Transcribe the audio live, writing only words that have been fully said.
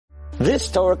This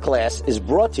Torah class is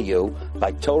brought to you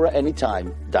by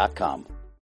TorahAnytime.com.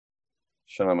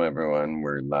 Shalom, everyone.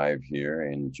 We're live here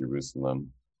in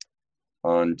Jerusalem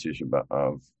on Tisha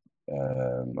B'Av.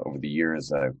 Over the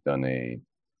years, I've done a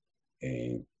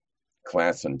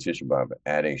class on Tisha B'Av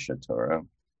at Esha Torah,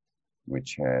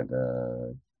 which had,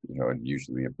 it'd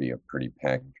usually be a pretty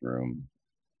packed room.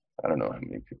 I don't know how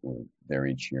many people were there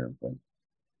each year, but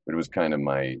it was kind of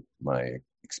my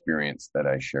experience that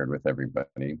I shared with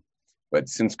everybody. But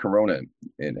since Corona,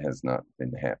 it has not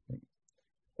been happening,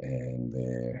 and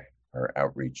our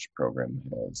outreach program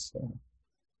has,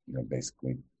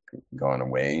 basically gone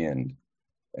away, and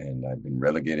I've been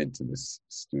relegated to this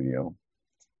studio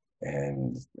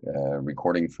and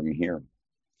recording from here.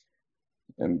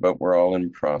 But we're all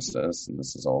in process, and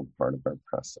this is all part of our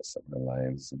process of our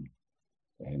lives,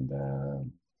 and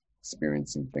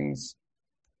experiencing things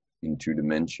in two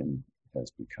dimension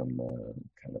has become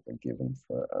kind of a given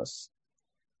for us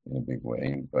in a big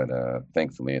way. But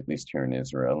thankfully, at least here in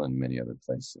Israel and many other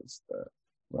places,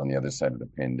 we're on the other side of the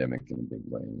pandemic in a big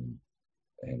way,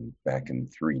 and back in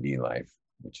 3D life,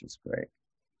 which is great.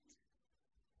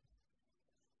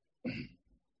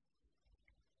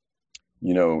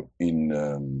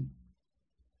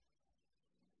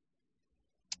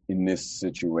 In this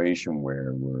situation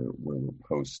where we're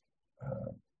post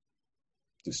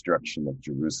destruction of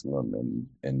Jerusalem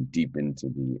and deep into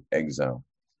the exile,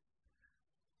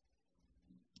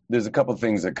 there's a couple of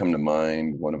things that come to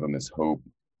mind. One of them is hope.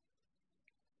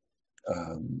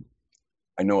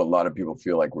 I know a lot of people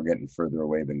feel like we're getting further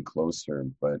away than closer,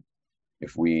 but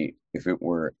if it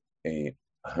were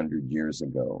 100 years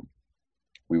ago,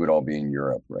 we would all be in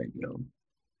Europe right now,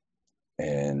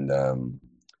 and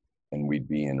we'd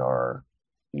be in our,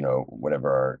 whatever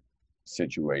our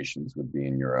situations would be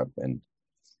in Europe, and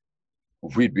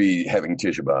we'd be having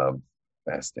Tisha B'Av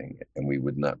fasting, and we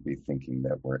would not be thinking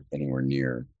that we're anywhere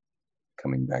near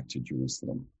coming back to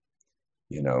Jerusalem.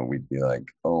 We'd be like,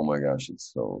 oh my gosh,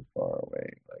 it's so far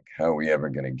away. Like, how are we ever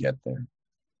going to get there?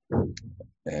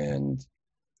 And,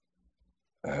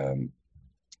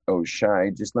 Shai,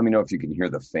 just let me know if you can hear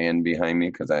the fan behind me,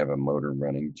 because I have a motor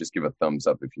running. Just give a thumbs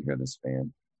up if you hear this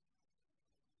fan.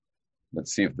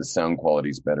 Let's see if the sound quality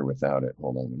is better without it.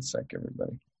 Hold on one sec,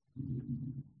 everybody.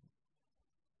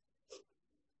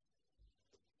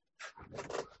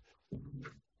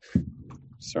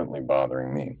 Certainly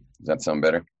bothering me. Does that sound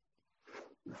better?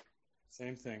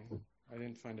 Same thing. I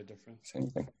didn't find a difference. Same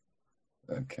thing.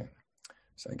 Okay.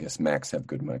 So I guess Macs have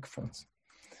good microphones.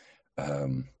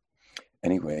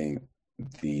 Anyway,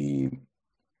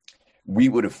 we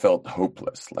would have felt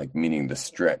hopeless, like meaning the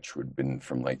stretch would have been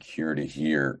from like here to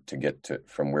here to get to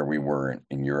from where we were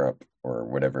in Europe or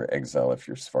whatever exile, if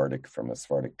you're Sephardic, from a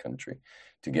Sephardic country,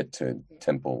 to get to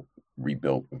temple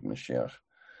rebuilt with Mashiach.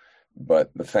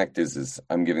 But the fact is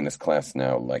I'm giving this class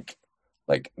now like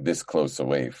this close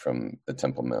away from the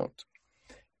Temple Mount.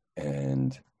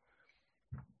 And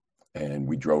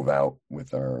we drove out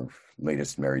with our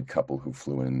latest married couple who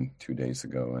flew in 2 days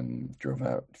ago, and drove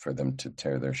out for them to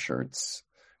tear their shirts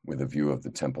with a view of the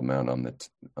Temple Mount on the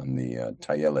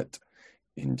Tayelet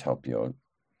in Talpiot.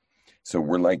 So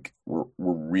we're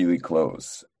really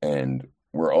close, and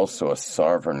we're also a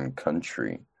sovereign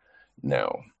country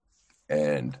now,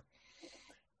 and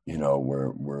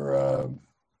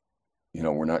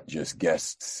we're not just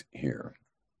guests here.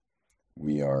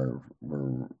 We're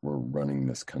running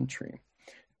this country,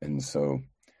 and so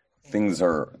things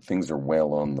are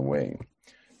well on the way.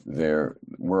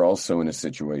 We're also in a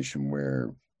situation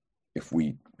where if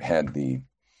we had enough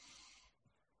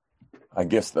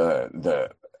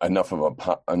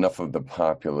of the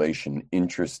population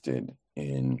interested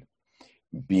in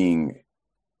being,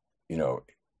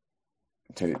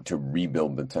 to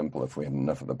rebuild the temple, if we had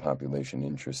enough of the population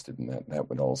interested in that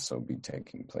would also be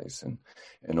taking place.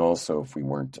 And also if we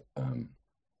weren't,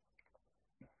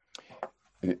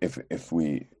 the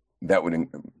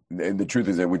truth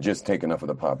is it would just take enough of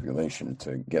the population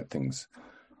to get things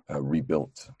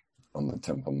rebuilt on the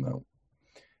Temple Mount,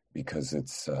 because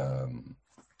it's,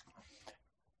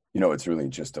 it's really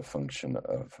just a function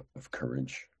of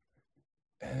courage.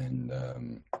 And,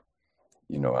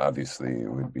 obviously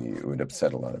it would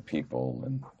upset a lot of people,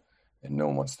 and no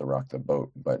one wants to rock the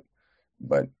boat, but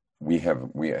we have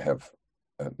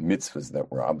mitzvahs that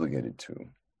we're obligated to,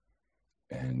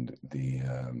 and the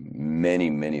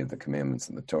many of the commandments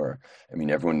in the Torah. I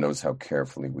mean, everyone knows how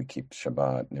carefully we keep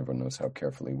Shabbat, and everyone knows how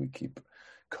carefully we keep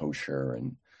kosher,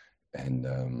 and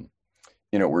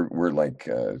we're like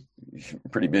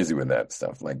pretty busy with that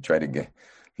stuff. Like, try to get,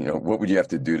 what would you have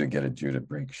to do to get a Jew to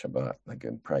break Shabbat? Like,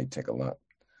 it'd probably take a lot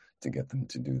to get them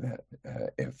to do that,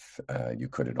 if you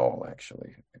could at all,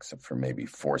 actually, except for maybe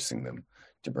forcing them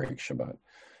to break Shabbat.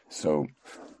 So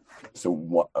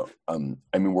what? I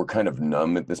mean, we're kind of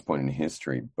numb at this point in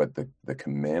history, but the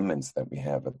commandments that we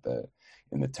have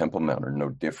in the Temple Mount are no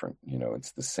different.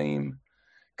 It's the same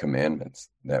commandments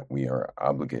that we are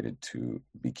obligated to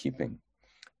be keeping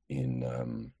in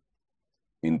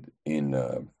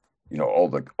all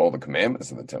the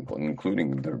commandments of the temple,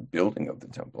 including the building of the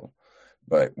temple.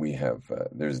 But we have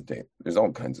there's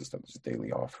all kinds of stuff. There's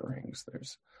daily offerings.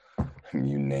 There's,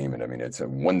 you name it. I mean, it's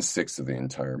 1/6 of the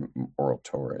entire oral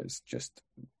Torah is just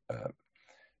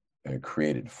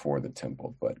created for the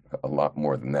temple, but a lot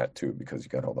more than that too, because you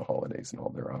got all the holidays and all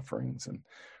their offerings, and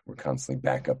we're constantly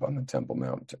back up on the Temple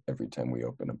Mount every time we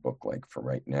open a book. Like for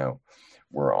right now,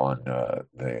 we're on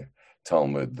the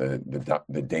Talmud.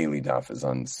 The daily daf is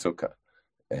on Sukkah,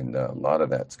 and a lot of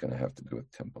that's going to have to do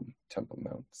with Temple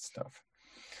Mount stuff.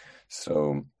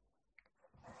 So,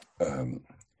 and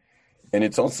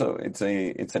it's also it's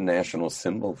a national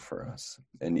symbol for us,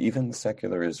 and even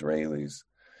secular Israelis,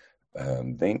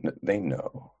 they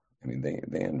know. I mean,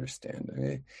 they understand. I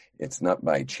mean, it's not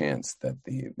by chance that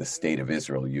the state of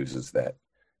Israel uses that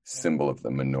symbol of the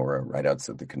menorah right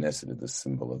outside the Knesset, the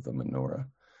symbol of the menorah.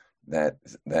 That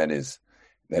is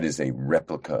a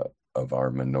replica of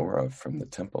our menorah from the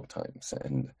temple times,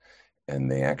 and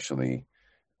they actually,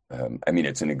 I mean,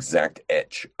 it's an exact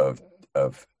etch of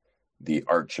the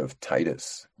Arch of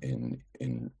Titus in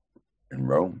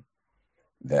Rome.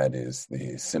 That is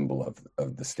the symbol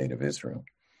of the state of Israel,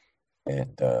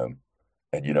 and the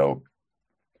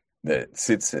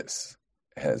tzitzis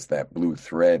has that blue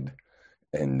thread.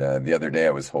 And the other day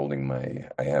I was holding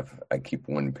I keep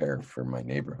one pair for my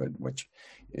neighborhood, which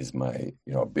is my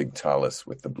big tallis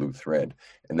with the blue thread,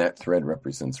 and that thread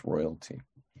represents royalty.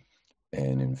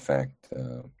 And in fact,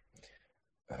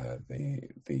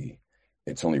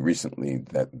 it's only recently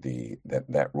that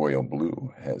that royal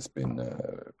blue has been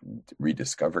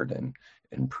rediscovered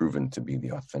and proven to be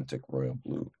the authentic royal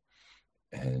blue,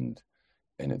 and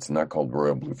it's not called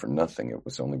royal blue for nothing. It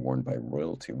was only worn by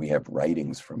royalty. We have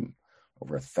writings from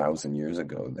over 1,000 years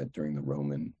ago that during the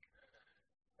Roman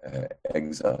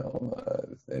exile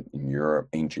that in Europe,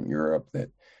 ancient Europe,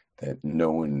 that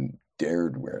no one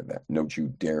dared wear that. No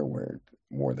Jew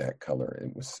wore that color.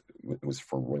 It was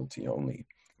for royalty only.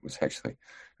 It was actually,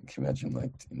 can you imagine,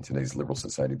 like in today's liberal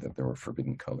society, that there were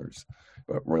forbidden colors,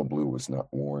 but royal blue was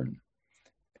not worn,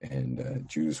 and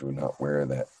Jews would not wear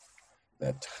that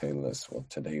tchelis. Well,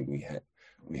 today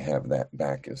we have that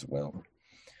back as well.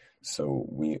 So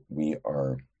we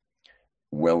are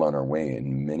well on our way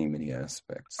in many, many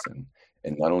aspects, and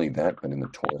not only that, but in the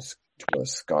Torah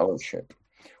scholarship,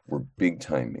 we're big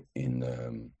time in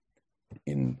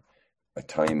a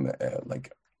time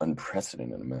like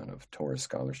unprecedented amount of Torah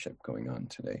scholarship going on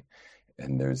today.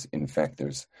 And there's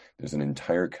an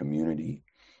entire community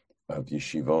of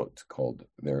yeshivot called,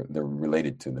 they're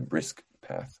related to the brisk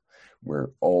path,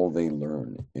 where all they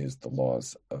learn is the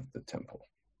laws of the temple.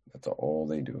 That's all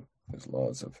they do, is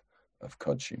laws of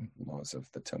Kodshim, laws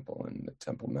of the temple and the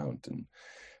Temple Mount, and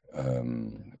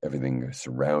everything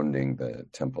surrounding the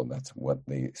temple. That's what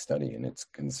they study, and it's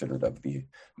considered of the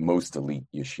most elite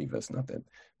yeshivas. Not that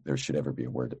there should ever be a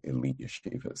word elite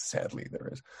yeshivas, sadly there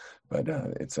is, but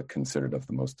it's considered of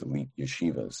the most elite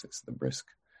yeshivas. It's the brisk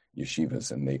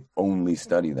yeshivas, and they only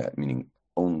study that, meaning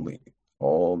only.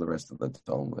 All the rest of the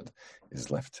Talmud is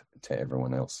left to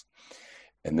everyone else.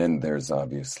 And then there's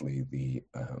obviously the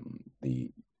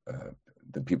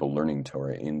people learning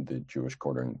Torah in the Jewish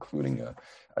quarter, including a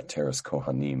Teres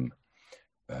Kohanim,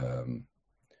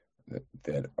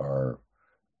 that are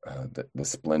the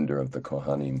splendor of the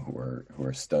Kohanim, who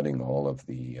are studying all of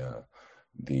the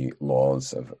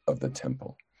laws of the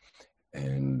temple,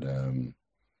 and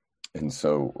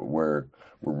so we're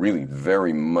really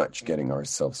very much getting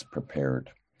ourselves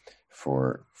prepared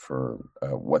for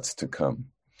what's to come.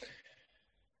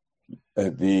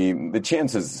 The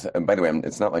chances, and by the way,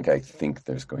 it's not like I think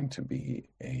there's going to be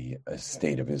a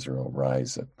state of Israel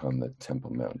rise upon the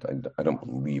Temple Mount. I don't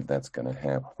believe that's going to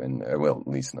happen. Well, at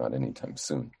least not anytime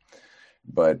soon.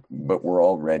 But we're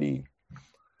all ready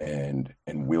and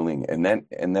willing,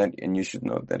 and you should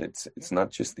know that it's not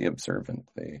just the observant.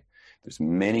 There's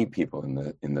many people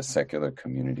in the secular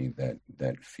community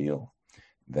that feel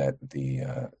that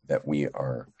that we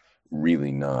are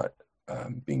really not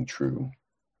being true.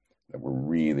 That we're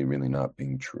really, really not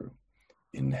being true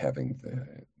in having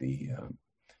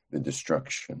the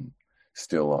destruction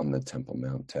still on the Temple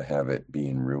Mount, to have it be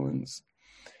in ruins.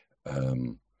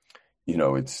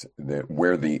 it's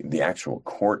where the actual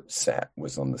court sat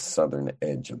was on the southern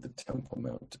edge of the Temple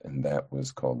Mount, and that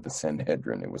was called the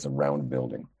Sanhedrin. It was a round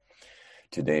building.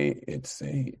 Today, it's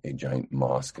a giant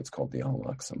mosque. It's called the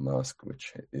Al-Aqsa Mosque,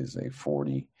 which is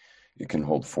it can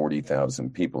hold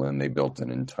 40,000 people, and they built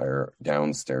an entire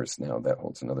downstairs now that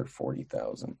holds another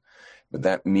 40,000. But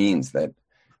that means that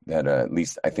at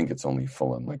least, I think it's only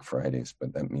full on like Fridays,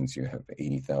 but that means you have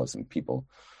 80,000 people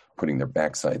putting their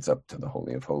backsides up to the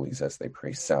Holy of Holies as they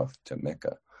pray south to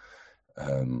Mecca.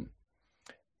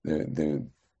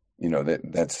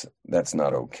 That's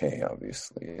not okay,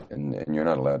 obviously, and you're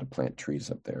not allowed to plant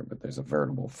trees up there, but there's a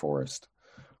veritable forest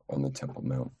on the Temple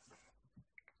Mount.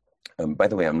 By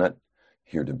the way, I'm not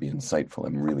here to be insightful.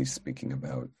 I'm really speaking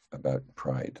about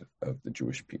pride of the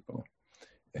Jewish people.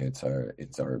 It's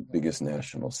our biggest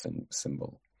national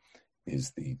symbol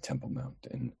is the Temple Mount,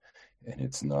 and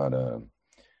it's not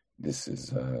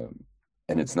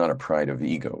it's not a pride of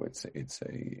ego. It's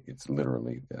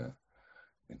literally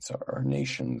it's our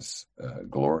nation's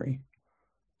glory,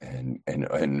 and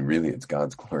really it's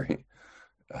God's glory.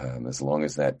 As long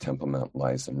as that Temple Mount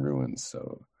lies in ruins,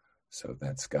 so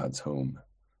that's God's home.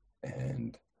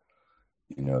 And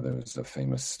there was a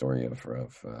famous story of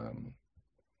Rav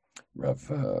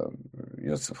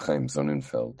Yosef Chaim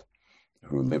Sonnenfeld,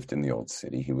 who lived in the old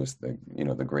city. He was the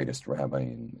greatest rabbi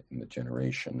in the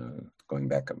generation, going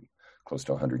back close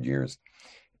to 100 years.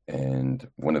 And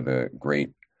one of the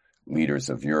great leaders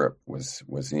of Europe was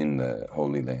in the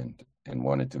Holy Land and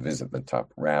wanted to visit the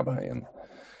top rabbi. And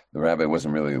the rabbi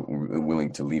wasn't really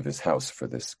willing to leave his house for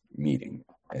this meeting.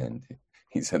 And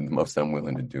he said, the most I'm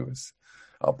willing to do is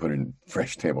I'll put a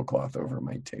fresh tablecloth over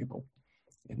my table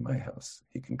in my house.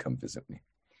 He can come visit me.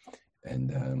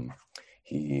 And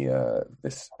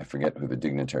I forget who the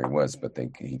dignitary was, but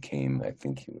he came, I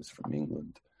think he was from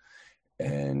England.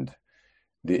 And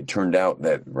it turned out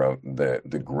that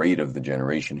the great of the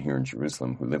generation here in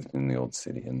Jerusalem, who lived in the old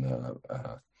city in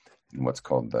what's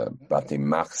called the Bate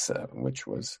Machsa, which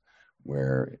was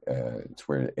where it's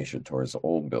where Eshet Torah's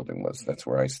old building was. That's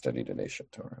where I studied at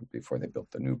Eshet Torah before they built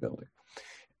the new building.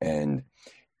 And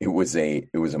it was a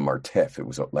martef. It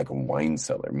was like a wine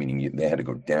cellar, meaning they had to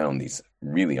go down these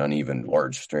really uneven,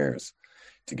 large stairs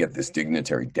to get this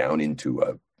dignitary down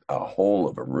into a hole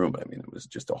of a room. I mean, it was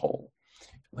just a hole,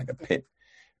 like a pit.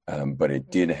 But it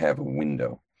did have a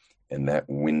window, and that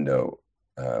window,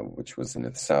 which was in the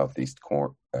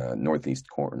northeast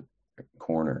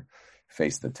corner,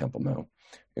 faced the Temple Mount.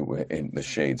 And the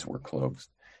shades were closed,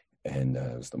 and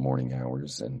it was the morning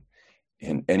hours. And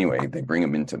anyway, they bring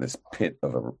him into this pit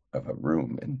of a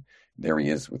room, and there he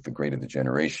is with the great of the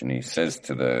generation. He says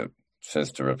to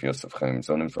Rav Yosef Chaim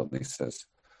Sonnenfeld, he says,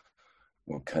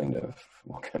 "What kind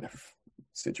of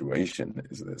situation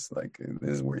is this? Like, this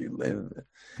is where you live?"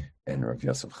 And Rav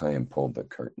Yosef Chaim pulled the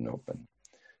curtain open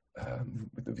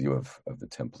with the view of the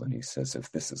temple, and he says,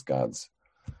 "If this is God's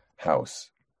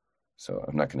house, so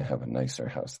I'm not going to have a nicer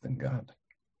house than God."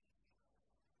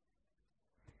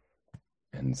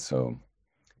 And so,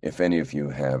 if any of you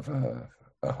have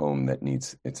a home that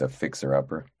it's a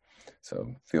fixer-upper,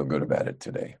 so feel good about it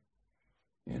today.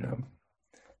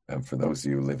 For those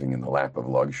of you living in the lap of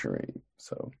luxury,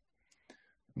 so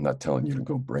I'm not telling you to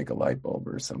go break a light bulb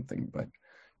or something, but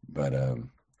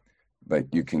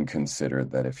you can consider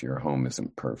that if your home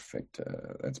isn't perfect,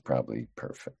 that's probably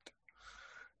perfect.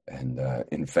 And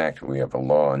in fact, we have a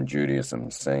law in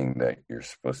Judaism saying that you're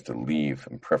supposed to leave,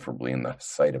 and preferably in the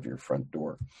sight of your front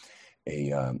door,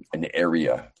 an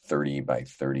area 30 by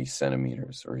 30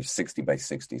 centimeters or 60 by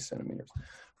 60 centimeters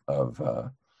of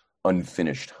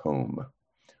unfinished home.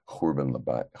 Churban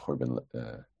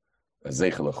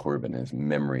Zeichel Churban is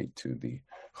memory to the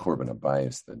Churban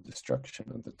Abayis, the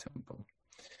destruction of the temple.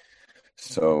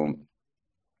 So,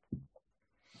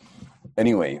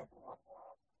 anyway,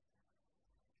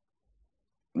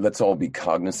 let's all be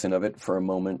cognizant of it for a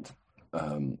moment.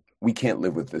 We can't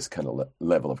live with this kind of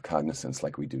level of cognizance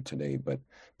like we do today, but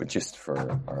just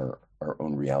for our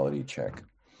own reality check,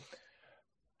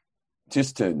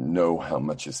 just to know how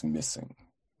much is missing.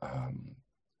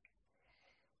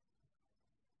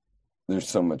 There's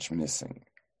so much missing.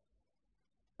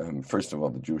 First of all,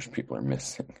 the Jewish people are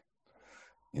missing.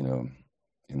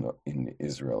 In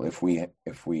Israel, if we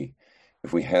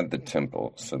had the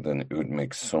temple, so then it would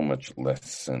make so much less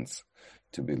sense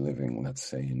to be living, let's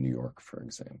say, in New York, for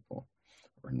example,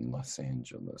 or in Los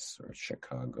Angeles or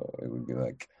Chicago. It would be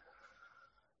like,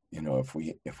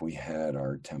 if we had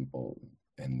our temple,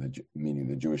 and meaning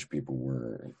the Jewish people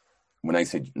were, when I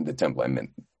say the temple,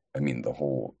 I mean the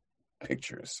whole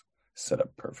pictures set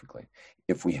up perfectly.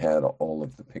 If we had all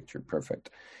of the picture perfect,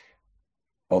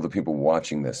 all the people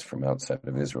watching this from outside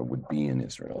of Israel would be in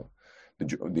Israel.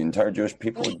 The entire Jewish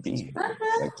people would be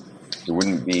like, there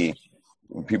wouldn't be,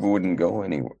 people wouldn't go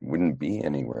anywhere, wouldn't be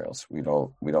anywhere else. We'd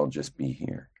all just be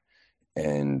here.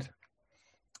 And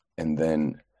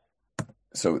then,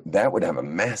 so that would have a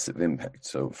massive impact.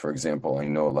 So, for example, I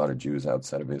know a lot of Jews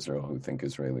outside of Israel who think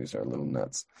Israelis are a little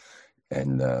nuts.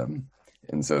 And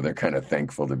so they're kind of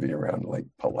thankful to be around like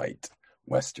polite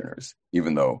Westerners,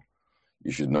 even though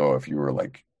you should know if you were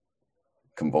like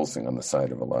convulsing on the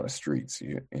side of a lot of streets,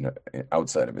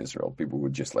 outside of Israel, people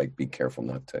would just like be careful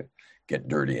not to get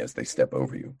dirty as they step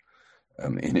over you.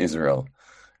 In Israel,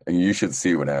 and you should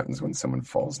see what happens when someone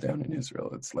falls down in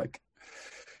Israel. It's like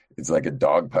a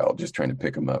dog pile just trying to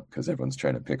pick them up because everyone's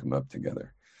trying to pick them up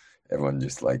together. Everyone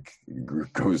just like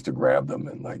goes to grab them,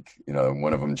 and like,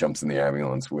 one of them jumps in the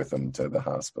ambulance with them to the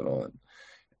hospital,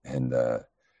 and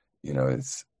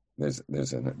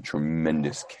there's a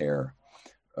tremendous care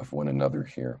of one another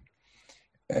here,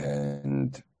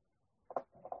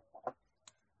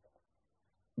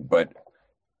 but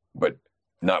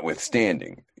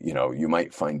notwithstanding, you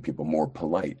might find people more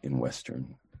polite in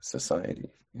Western society.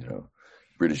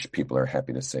 British people are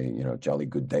happy to say, jolly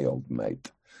good day, old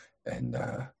mate, and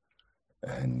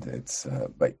it's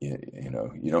but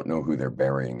you don't know who they're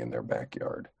burying in their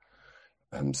backyard.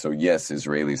 So yes,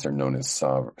 Israelis are known as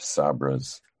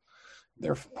sabras.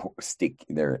 They're sticky.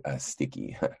 They're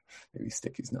sticky. Maybe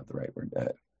sticky is not the right word.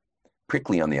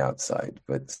 Prickly on the outside,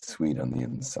 but sweet on the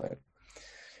inside.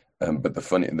 But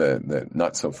the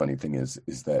not so funny thing is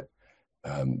that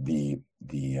the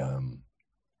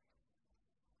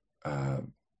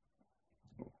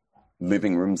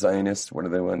living room Zionists. What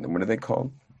are they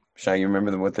called? Shai, you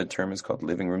remember what the term is called?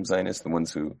 Living room Zionists, the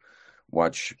ones who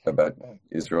watch about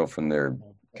Israel from their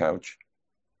couch.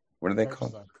 What are they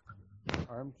called?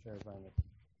 Armchair Zionists.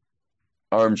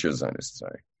 Armchair Zionists.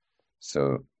 Sorry.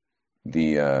 So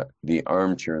the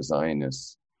armchair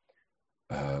Zionists,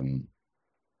 a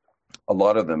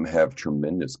lot of them have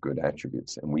tremendous good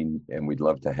attributes, and we'd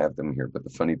love to have them here. But the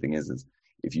funny thing is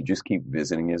if you just keep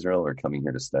visiting Israel or coming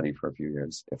here to study for a few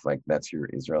years, if like that's your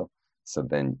Israel, so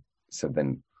then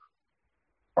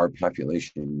our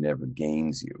population never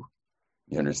gains you.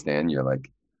 You understand?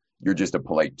 You're just a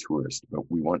polite tourist, but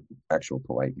we want actual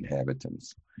polite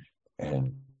inhabitants.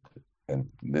 And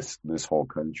this whole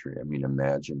country, I mean,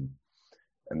 imagine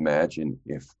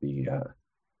if we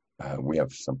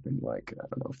have something like,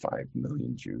 5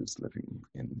 million Jews living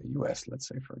in the US, let's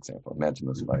say, for example. Imagine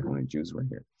those 5 million Jews were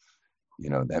here.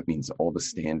 That means all the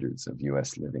standards of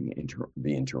US living,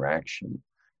 the interaction,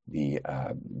 the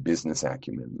business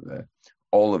acumen,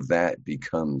 all of that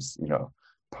becomes,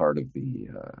 part of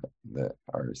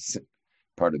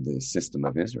part of the system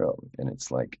of Israel. And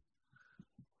it's like,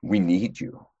 we need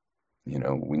you,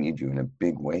 we need you in a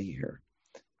big way here.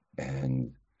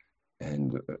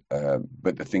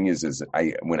 But the thing is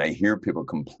when I hear people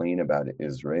complain about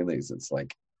Israelis, it's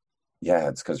like, yeah,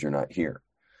 it's because you're not here.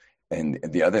 And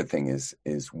the other thing is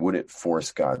would it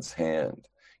force God's hand?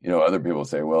 Other people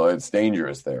say, well, it's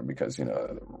dangerous there because,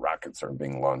 rockets are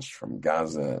being launched from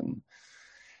Gaza.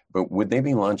 But would they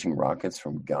be launching rockets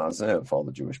from Gaza if all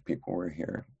the Jewish people were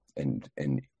here and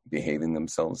behaving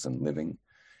themselves and living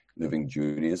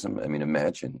Judaism? I mean,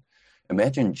 imagine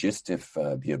just if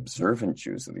the observant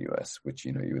Jews of the U.S., which,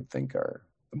 you would think are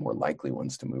the more likely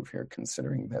ones to move here,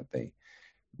 considering that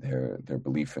their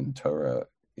belief in Torah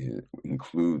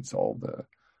includes all the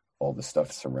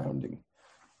stuff surrounding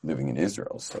living in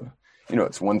Israel. So,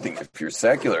 it's one thing if you're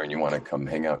secular and you want to come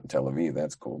hang out in Tel Aviv,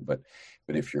 that's cool. But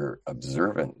if you're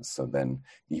observant, so then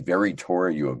the very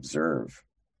Torah you observe,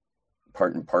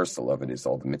 part and parcel of it is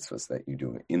all the mitzvahs that you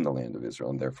do in the land of Israel,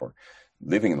 and therefore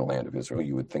living in the land of Israel,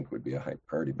 you would think would be a high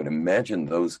priority. But imagine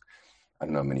those, I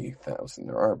don't know how many thousand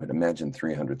there are, but imagine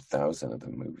 300,000 of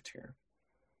them moved here.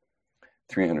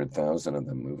 300,000 of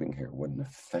them moving here, what an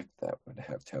effect that would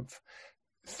have to have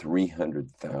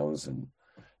 300,000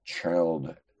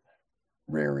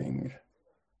 child-rearing,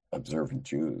 observant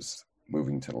Jews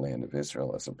moving to the land of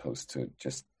Israel, as opposed to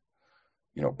just,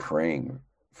 praying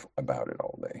about it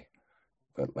all day.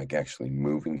 But like actually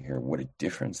moving here, what a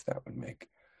difference that would make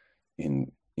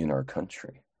in our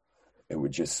country. It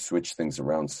would just switch things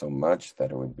around so much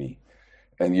that it would be,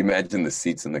 and you imagine the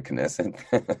seats in the Knesset,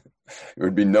 it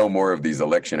would be no more of these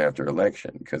election after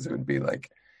election, because it would be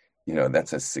like,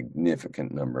 that's a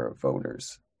significant number of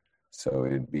voters. So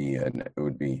it would be a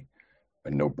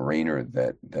no-brainer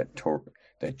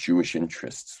that Jewish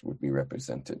interests would be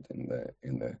represented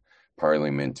in the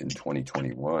parliament in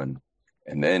 2021.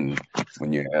 And then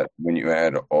when you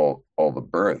add all the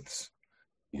births,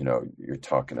 you're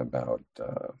talking about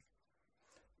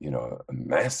a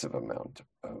massive amount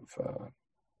of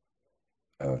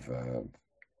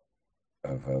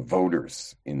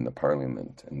voters in the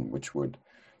parliament, and which would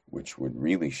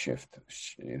really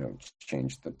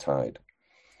change the tide.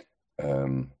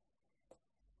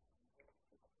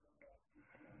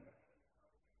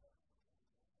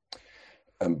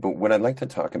 But what I'd like to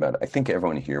talk about, I think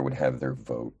everyone here would have their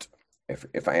vote.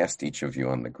 If I asked each of you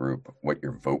on the group what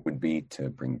your vote would be to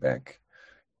bring back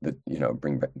the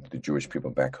Jewish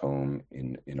people back home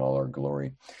in all our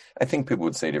glory, I think people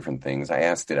would say different things. I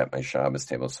asked it at my Shabbos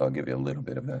table, so I'll give you a little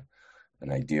bit of an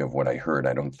idea of what I heard.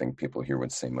 I don't think people here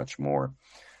would say much more.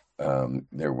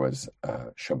 There was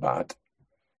Shabbat,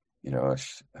 a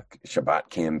Shabbat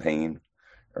campaign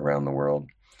around the world.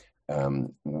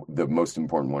 The most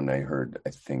important one I heard, I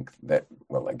think that,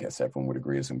 well, I guess everyone would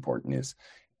agree is important,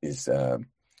 is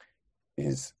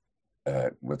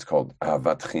what's called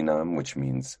Ahavat Chinam, which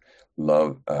means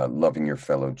loving your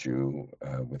fellow Jew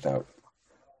without,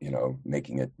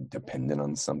 making it dependent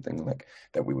on something, like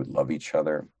that we would love each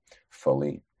other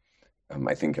fully.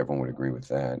 I think everyone would agree with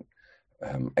that.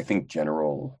 I think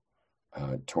general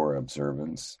Torah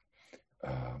observance,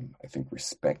 I think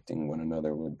respecting one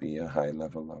another would be a high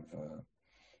level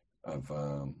of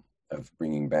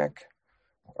bringing back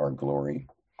our glory.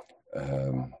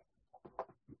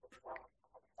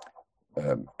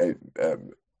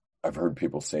 I've heard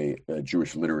people say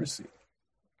Jewish literacy,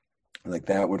 like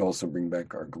that would also bring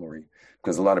back our glory,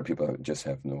 because a lot of people just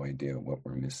have no idea what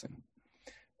we're missing.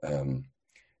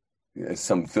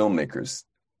 Some filmmakers,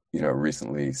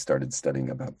 recently started studying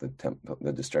about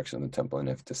the destruction of the temple, and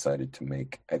have decided to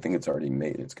make, I think it's already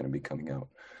made, it's going to be coming out,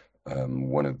 a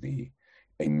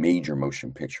major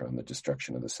motion picture on the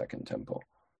destruction of the second temple.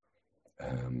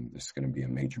 There's going to be a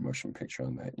major motion picture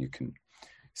on that. You can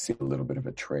see a little bit of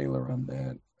a trailer on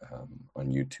that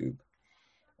on YouTube.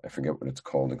 I forget what it's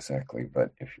called exactly,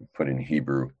 but if you put in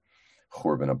Hebrew,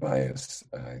 Churban Abayis,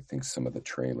 I think some of the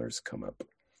trailers come up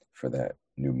for that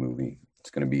new movie.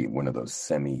 It's going to be one of those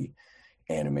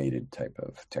semi-animated type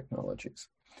of technologies.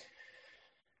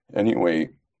 Anyway,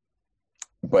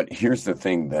 but here's the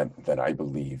thing that I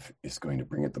believe is going to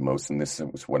bring it the most, and this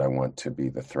is what I want to be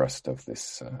the thrust of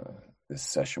this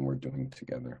session we're doing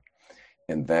together,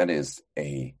 and that is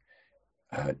a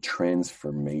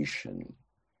transformation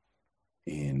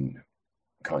in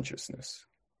consciousness.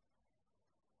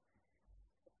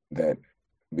 That,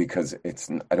 because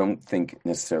I don't think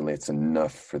necessarily it's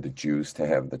enough for the Jews to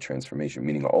have the transformation,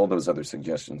 meaning all those other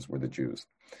suggestions were the Jews.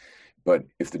 But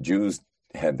if the Jews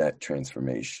had that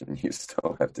transformation, you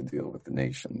still have to deal with the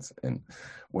nations, and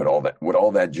what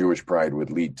all that Jewish pride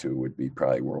would lead to would be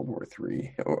probably World War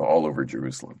III all over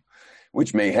Jerusalem,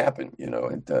 which may happen.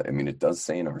 It does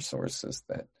say in our sources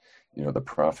that, the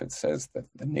prophet says that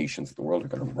the nations of the world are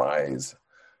going to rise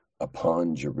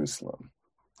upon Jerusalem.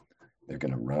 They're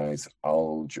going to rise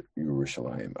al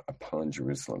Yerushalayim, upon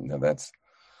Jerusalem. Now that's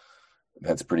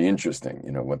pretty interesting.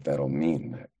 What that'll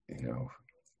mean.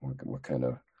 What kind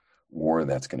of war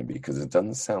that's going to be, because it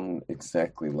doesn't sound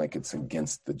exactly like it's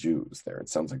against the Jews there. It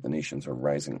sounds like the nations are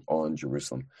rising on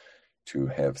Jerusalem to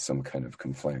have some kind of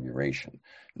conflagration.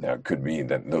 Now, it could be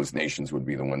that those nations would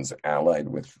be the ones allied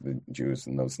with the Jews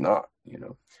and those not.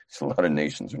 So a lot of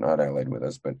nations are not allied with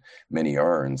us, but many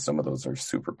are, and some of those are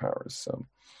superpowers. So,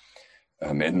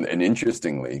 and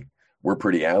interestingly, we're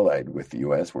pretty allied with the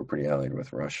U.S. We're pretty allied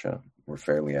with Russia. We're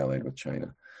fairly allied with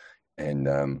China, and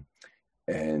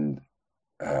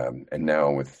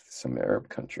now with some Arab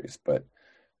countries, but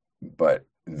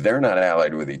they're not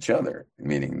allied with each other,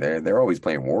 meaning they're always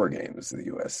playing war games, the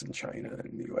U.S. and China,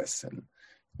 and the U.S.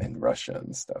 and Russia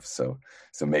and stuff. So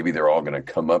maybe they're all going to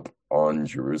come up on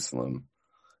Jerusalem,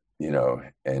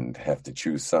 and have to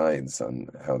choose sides on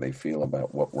how they feel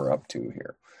about what we're up to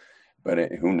here.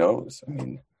 But who knows?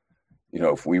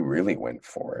 If we really went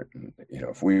for it, and,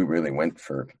 if we really went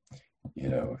for,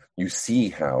 you see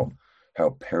how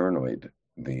paranoid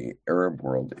the Arab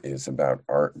world is about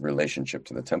our relationship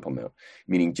to the Temple Mount,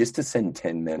 meaning just to send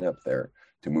 10 men up there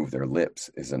to move their lips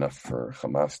is enough for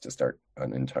Hamas to start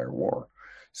an entire war.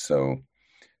 So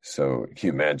can you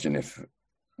imagine if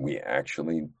we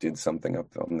actually did something up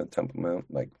on the Temple Mount,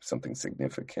 like something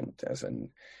significant, as in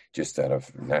just out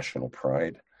of national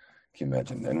pride? Can you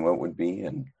imagine then what would be?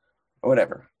 And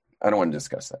whatever. I don't want to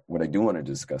discuss that. What I do want to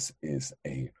discuss is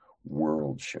a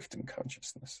world shift in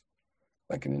consciousness,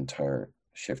 like an entire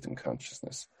shift in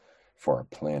consciousness for our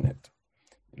planet.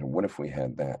 What if we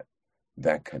had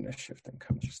that kind of shift in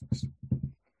consciousness?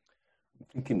 I'm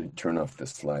thinking to turn off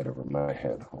this slide over my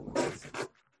head. Hold on.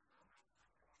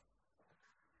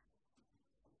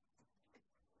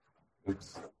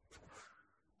 Oops.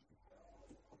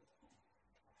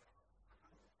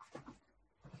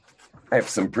 I have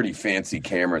some pretty fancy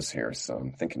cameras here, so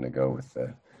I'm thinking to go with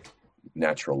the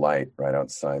natural light right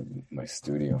outside my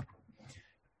studio.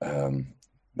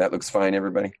 That looks fine,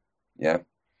 everybody? Yeah?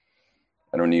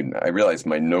 I realized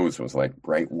my nose was like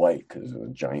bright white because of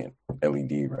a giant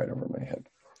LED right over my head.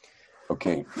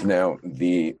 Okay, now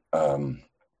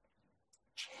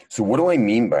so what do I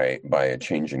mean by a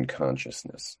change in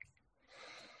consciousness?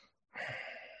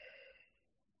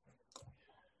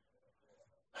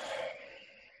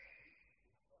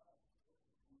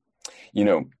 You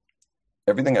know,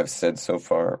 everything I've said so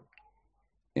far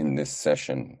in this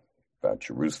session about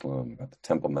Jerusalem, about the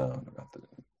Temple Mount, about the,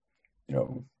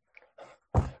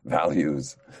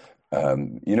 values,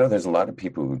 there's a lot of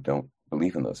people who don't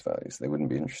believe in those values. They wouldn't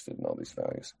be interested in all these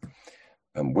values.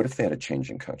 What if they had a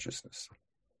change in consciousness?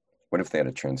 What if they had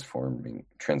a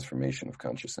transformation of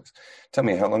consciousness? Tell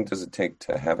me, how long does it take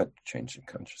to have a change in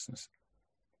consciousness?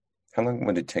 How long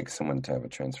would it take someone to have a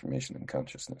transformation in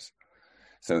consciousness?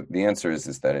 So the answer is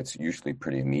that it's usually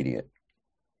pretty immediate.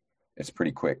 It's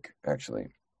pretty quick, actually.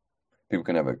 People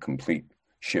can have a complete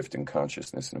shift in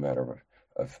consciousness in a matter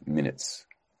of minutes.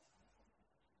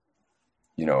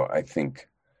 I think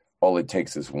all it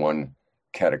takes is one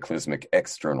cataclysmic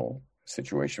external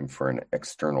situation for an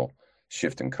external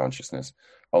shift in consciousness.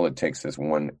 All it takes is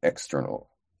one internal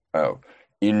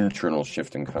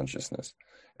shift in consciousness.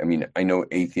 I mean, I know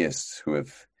atheists who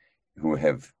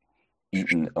have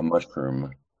eaten a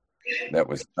mushroom that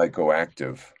was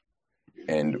psychoactive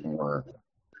and were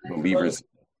believers.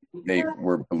 They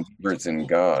were believers in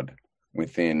God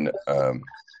within,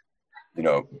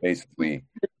 basically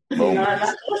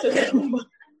moments.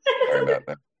 Sorry about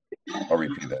that. I'll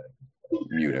repeat that.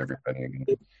 Mute everybody again.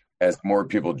 As more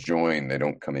people join, they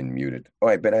don't come in muted. Oh,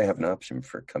 I bet I have an option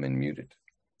for come in muted.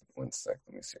 One sec.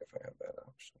 Let me see if I have that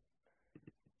option.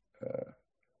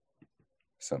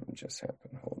 Something just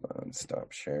happened. Hold on.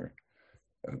 Stop share.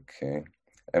 Okay. I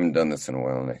haven't done this in a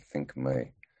while, and I think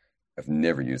I've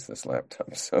never used this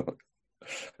laptop, so I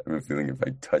have a feeling if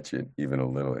I touch it even a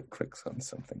little, it clicks on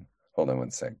something. Hold on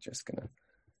one sec.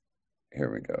 Here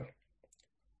we go.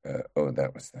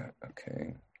 That was that.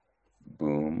 Okay.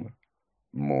 Boom.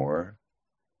 More.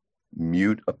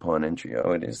 Mute upon entry.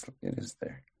 Oh, it is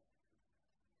there.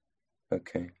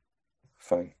 Okay.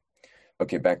 Fine.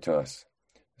 Okay, back to us.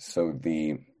 So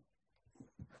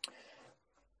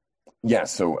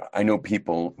so I know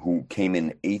people who came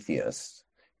in atheists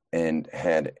and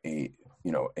had a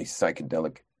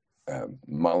psychedelic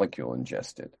molecule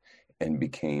ingested and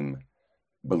became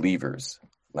believers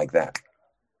like that,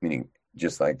 meaning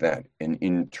just like that, an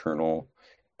internal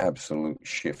absolute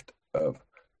shift of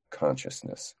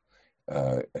consciousness,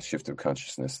 a shift of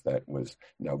consciousness that was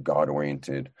now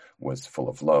God-oriented, was full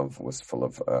of love, was full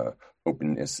of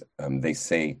openness. They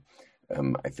say,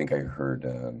 I think I heard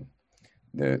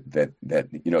that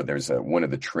there's one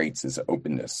of the traits is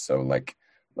openness. So like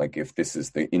if this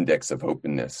is the index of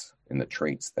openness in the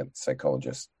traits that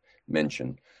psychologists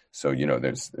mention. So,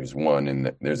 there's one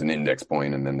and there's an index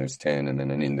point, and then there's 10, and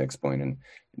then an index point, and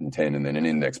 10, and then an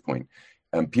index point.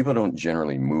 People don't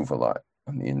generally move a lot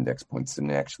on the index points.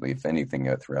 And actually, if anything,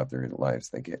 throughout their lives,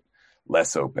 they get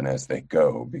less open as they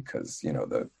go because,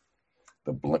 the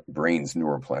brain's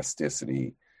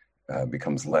neuroplasticity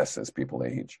becomes less as people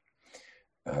age.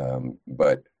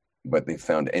 But they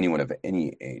found anyone of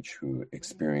any age who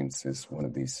experiences one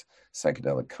of these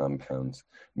psychedelic compounds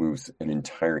moves an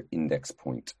entire index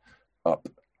point up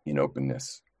in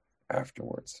openness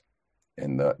afterwards.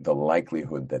 And the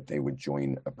likelihood that they would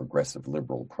join a progressive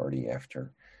liberal party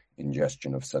after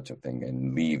ingestion of such a thing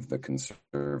and leave the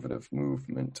conservative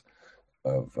movement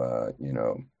of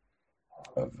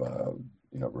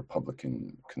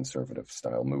Republican conservative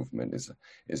style movement is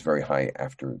very high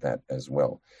after that as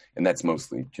well. And that's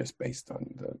mostly just based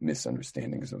on the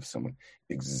misunderstandings of someone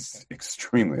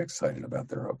extremely excited about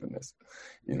their openness,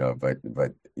 but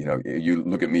you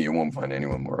look at me, you won't find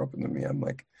anyone more open than me. I'm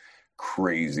like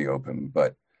crazy open,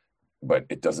 but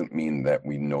it doesn't mean that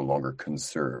we no longer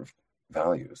conserve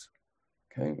values.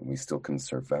 Okay. We still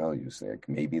conserve values. Like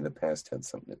maybe the past had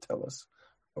something to tell us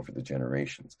over the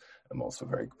generations. I'm also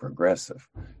very progressive,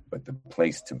 but the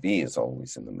place to be is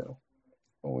always in the middle,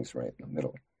 always right in the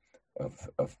middle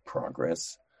of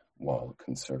progress while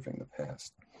conserving the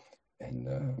past.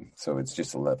 And so it's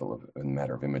just a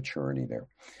matter of immaturity there.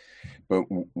 But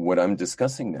what I'm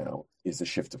discussing now is a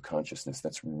shift of consciousness.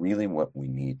 That's really what we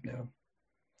need now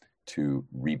to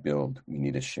rebuild. We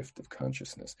need a shift of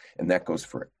consciousness. And that goes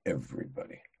for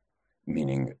everybody.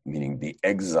 Meaning the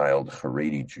exiled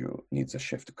Haredi Jew needs a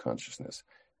shift of consciousness,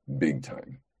 big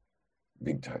time.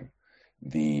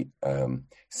 The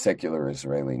secular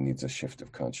Israeli needs a shift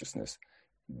of consciousness,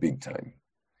 big time.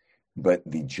 But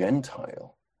the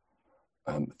Gentile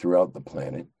throughout the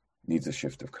planet needs a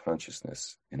shift of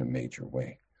consciousness in a major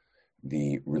way.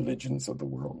 The religions of the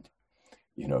world.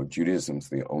 Judaism's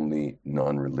the only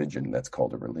non-religion that's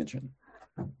called a religion.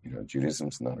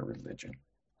 Judaism's not a religion.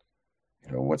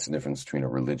 What's the difference between a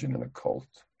religion and a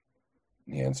cult?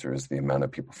 And the answer is the amount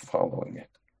of people following it.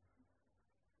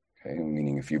 Okay,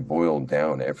 meaning if you boil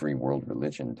down every world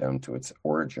religion down to its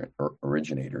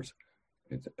originators,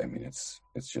 it's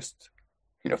just,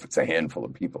 if it's a handful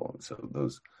of people, so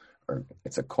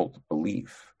it's a cult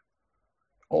belief,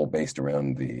 all based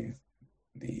around the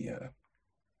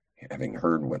having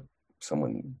heard what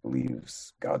someone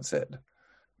believes God said.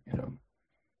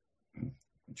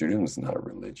 Judaism is not a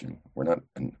religion. We're not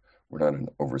an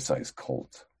oversized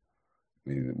cult.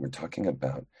 We're talking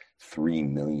about 3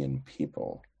 million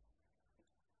people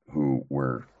who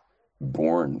were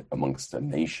born amongst a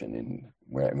nation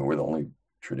we're the only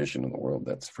tradition in the world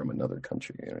that's from another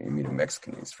country. You meet a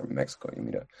Mexican, he's from Mexico. You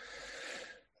meet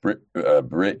a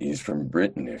Brit, he's from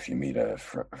Britain. If you meet a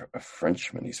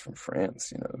Frenchman, he's from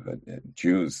France.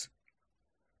 Jews,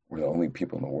 we're the only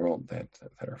people in the world that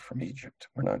are from Egypt.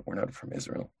 We're not from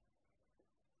Israel.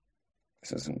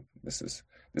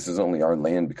 This is only our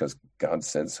land because God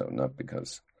said so, not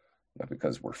because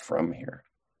we're from here.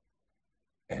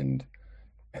 And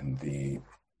there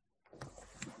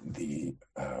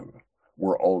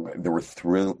were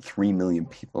 3 million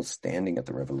people standing at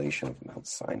the revelation of Mount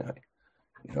Sinai.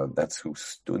 That's who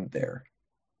stood there.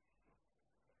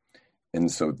 And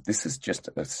so this is just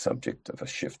a subject of a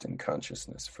shift in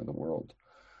consciousness for the world.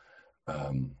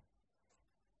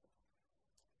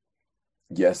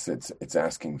 Yes, it's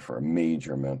asking for a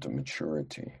major amount of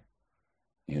maturity,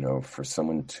 for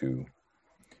someone to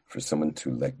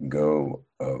let go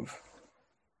of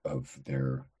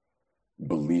their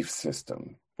belief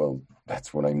system. Well,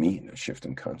 that's what I mean, a shift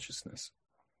in consciousness.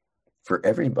 For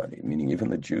everybody, meaning even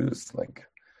the Jews,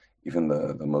 even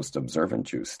the most observant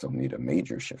Jews still need a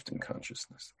major shift in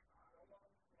consciousness.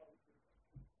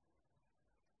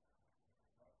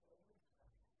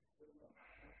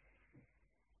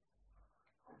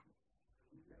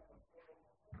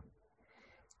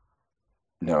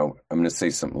 Now, I'm going to say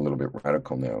something a little bit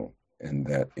radical now, and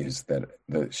that is that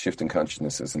the shift in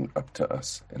consciousness isn't up to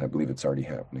us, and I believe it's already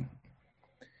happening.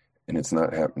 And it's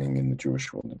not happening in the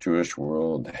Jewish world. The Jewish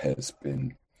world has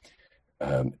been,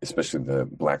 especially the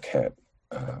black hat,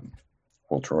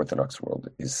 ultra-Orthodox world,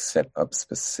 is set up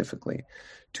specifically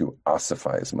to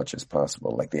ossify as much as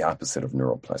possible, like the opposite of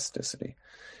neuroplasticity,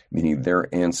 meaning their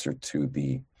answer to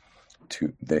the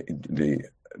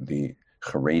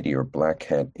Haredi or black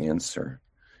hat answer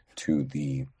to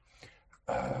the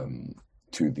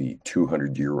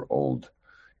 200-year-old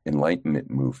Enlightenment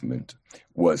movement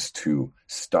was to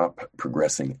stop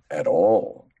progressing at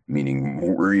all. Meaning,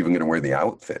 we're even going to wear the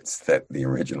outfits that the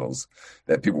originals,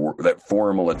 that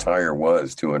formal attire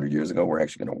was 200 years ago. We're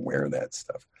actually going to wear that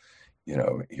stuff,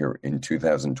 here in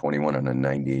 2021 on a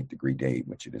 98-degree day,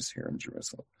 which it is here in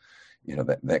Jerusalem.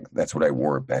 That's what I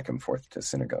wore back and forth to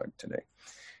synagogue today.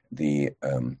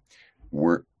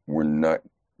 We're not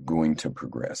going to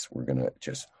progress. We're going to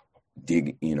just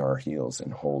dig in our heels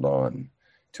and hold on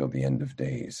till the end of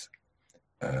days.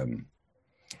 And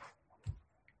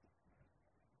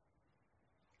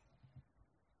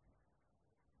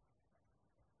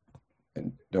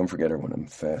don't forget, everyone, I'm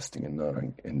fasting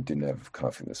and didn't have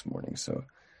coffee this morning. So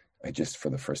I just, for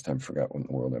the first time, forgot what in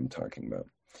the world I'm talking about.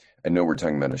 I know we're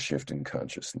talking about a shift in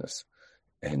consciousness.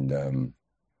 And,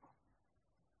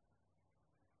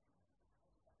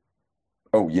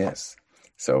 oh yes.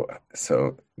 So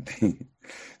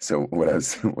what I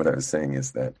was saying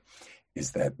is that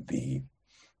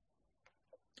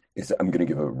I'm going to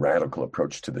give a radical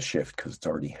approach to the shift because it's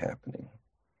already happening.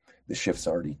 The shift's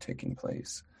already taking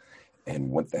place.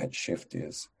 And what that shift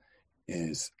is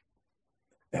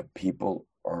that people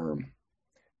are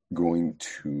going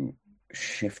to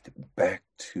shift back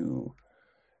to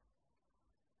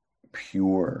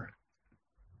pure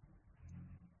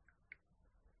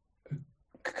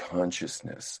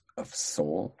consciousness of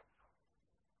soul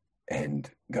and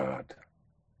God.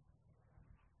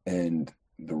 And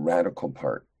the radical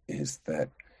part is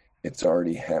that it's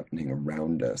already happening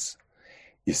around us.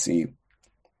 You see,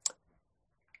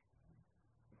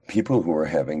 people who are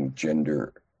having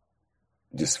gender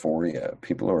dysphoria,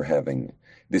 people who are having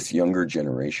this younger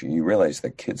generation, you realize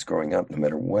that kids growing up, no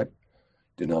matter what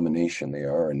denomination they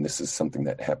are, and this is something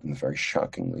that happens very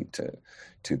shockingly to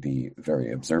the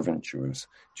very observant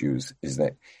Jews, is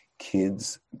that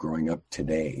kids growing up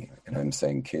today, and I'm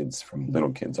saying kids from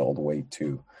little kids all the way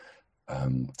to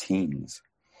teens,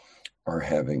 are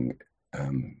having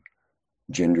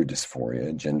gender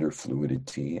dysphoria, gender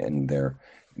fluidity, and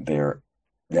they're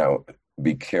now,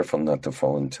 be careful not to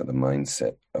fall into the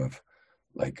mindset of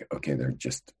like, okay, they're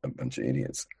just a bunch of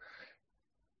idiots.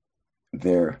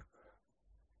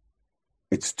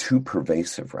 It's too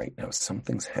pervasive right now.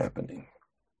 Something's happening.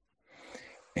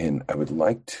 And I would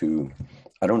like to,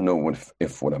 I don't know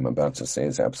if what I'm about to say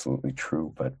is absolutely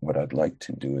true, but what I'd like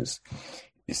to do is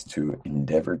to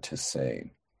endeavor to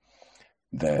say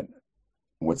that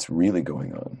what's really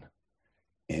going on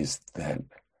is that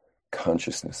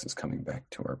consciousness is coming back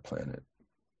to our planet.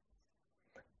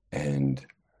 And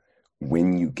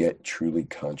when you get truly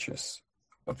conscious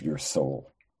of your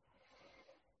soul,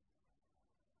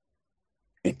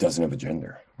 it doesn't have a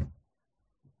gender.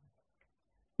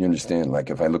 You understand?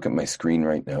 Like if I look at my screen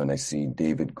right now and I see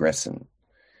David Gresson,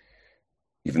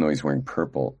 even though he's wearing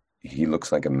purple, he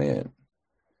looks like a man.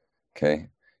 Okay?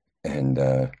 And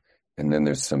then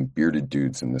there's some bearded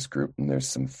dudes in this group, and there's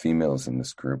some females in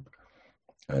this group,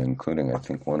 including, I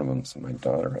think one of them's my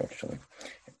daughter, actually.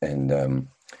 And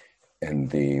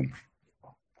the,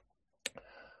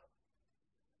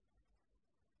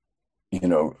 you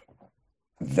know,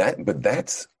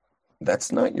 that's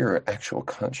not your actual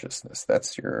consciousness.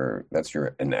 That's your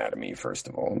anatomy, first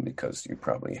of all, because you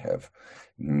probably have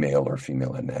male or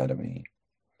female anatomy.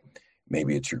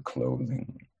 Maybe it's your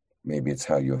clothing. Maybe it's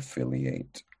how you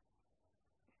affiliate.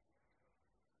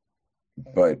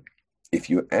 But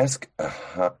if you ask a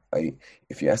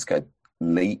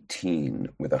late teen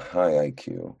with a high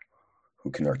IQ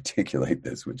who can articulate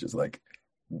this, which is like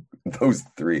those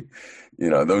three,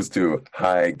 those two,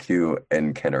 high IQ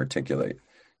and can articulate,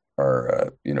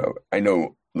 are, I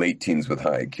know late teens with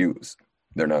high IQs,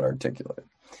 they're not articulate.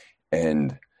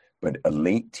 But a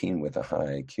late teen with a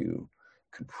high IQ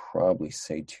could probably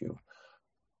say to you,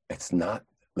 it's not,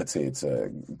 let's say it's a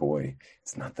boy,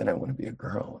 it's not that I want to be a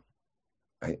girl.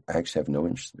 I actually have no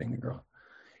interest in being a girl.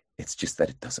 It's just that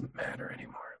it doesn't matter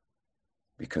anymore.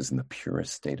 Because in the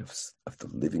purest state of the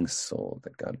living soul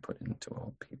that God put into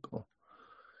all people,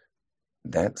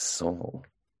 that soul,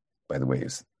 by the way,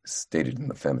 is stated in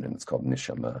the feminine. It's called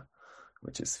neshama,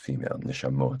 which is female,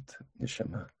 neshamot,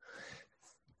 neshama.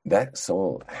 That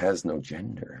soul has no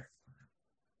gender.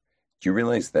 Do you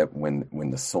realize that when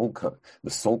the soul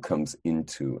comes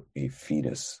into a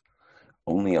fetus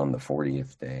only on the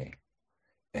 40th day,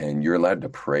 and you're allowed to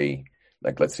pray,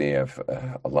 like let's say you have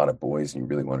a lot of boys and you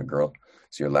really want a girl,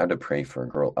 so you're allowed to pray for a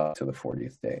girl up to the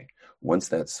 40th day. Once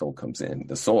that soul comes in,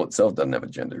 the soul itself doesn't have a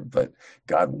gender, but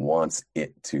God wants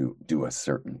it to do a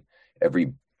certain,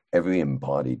 every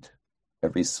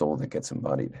soul that gets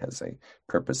embodied has a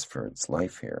purpose for its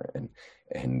life here,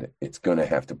 and it's going to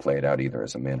have to play it out either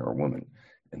as a man or a woman.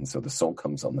 And so the soul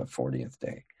comes on the 40th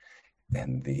day,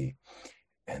 and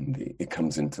it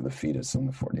comes into the fetus on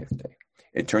the 40th day.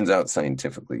 It turns out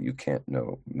scientifically you can't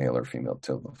know male or female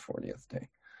till the 40th day,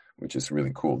 which is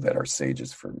really cool that our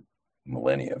sages for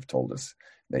millennia have told us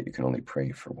that you can only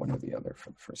pray for one or the other for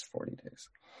the first 40 days.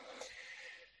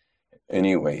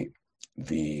 Anyway,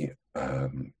 the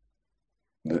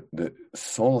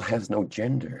soul has no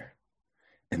gender.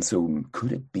 And so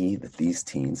could it be that these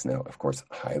teens, now, of course,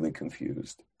 highly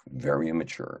confused, very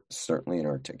immature, certainly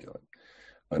inarticulate,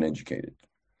 uneducated,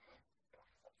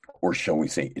 or shall we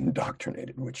say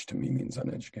indoctrinated, which to me means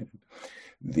uneducated,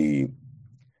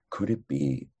 could it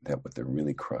be that what they're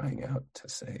really crying out to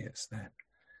say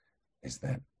is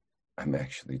that I'm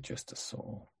actually just a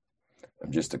soul.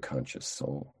 I'm just a conscious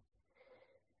soul.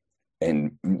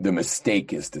 And the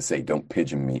mistake is to say, don't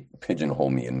pigeonhole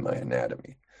me in my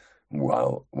anatomy.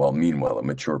 While meanwhile, a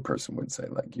mature person would say,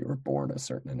 like, you were born a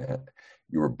certain,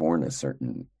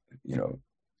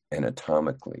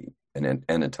 anatomically, an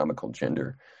anatomical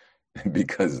gender,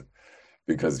 because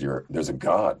there's a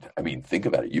God. I mean, think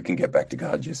about it. You can get back to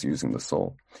God just using the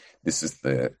soul. This is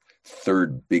the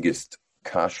third biggest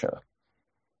kasha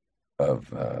or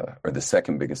the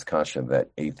second biggest kasha that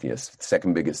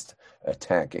second biggest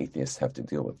attack atheists have to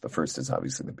deal with. The first is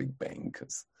obviously the Big Bang,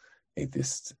 because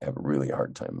atheists have a really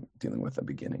hard time dealing with the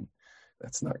beginning.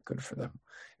 That's not good for them.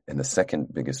 And the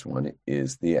second biggest one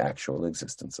is the actual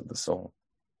existence of the soul.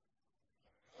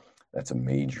 That's a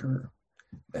major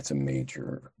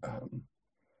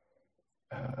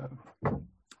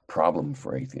problem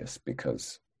for atheists,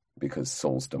 because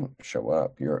souls don't show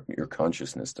up. Your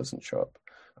consciousness doesn't show up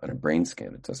on a brain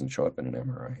scan. It doesn't show up in an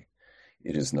MRI.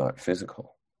 It is not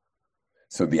physical.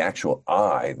 So the actual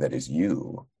I that is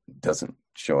you doesn't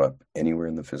show up anywhere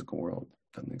in the physical world.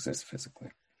 It doesn't exist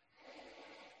physically.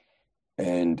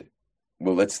 And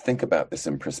well, let's think about this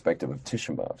in perspective of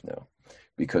Tisha B'Av now,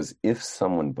 because if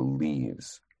someone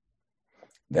believes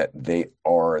that they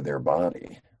are their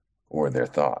body or their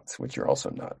thoughts, which you're also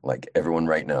not, like everyone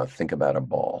right now, think about a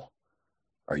ball.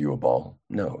 Are you a ball?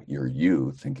 No, you're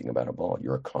you thinking about a ball.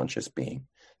 You're a conscious being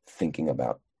thinking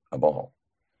about a ball.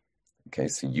 Okay,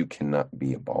 so you cannot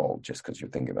be a ball just because you're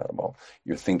thinking about a ball.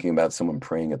 You're thinking about someone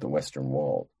praying at the Western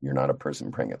Wall. You're not a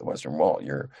person praying at the Western Wall.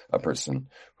 You're a person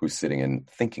who's sitting and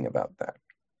thinking about that.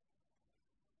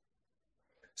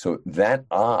 So that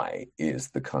I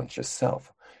is the conscious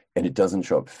self, and it doesn't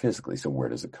show up physically. So where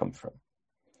does it come from?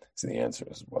 So the answer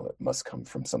is, well, it must come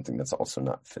from something that's also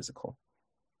not physical.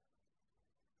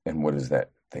 And what is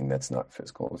that thing that's not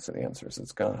physical? So the answer is,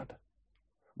 it's God.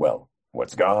 Well,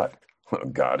 what's God?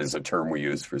 God is a term we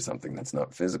use for something that's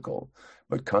not physical,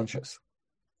 but conscious.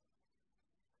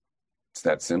 It's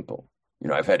that simple.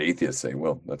 I've had atheists say,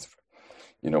 well, that's,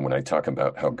 when I talk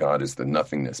about how God is the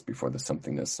nothingness before the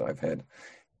somethingness,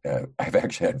 I've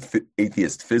actually had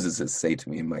atheist physicists say to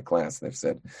me in my class, they've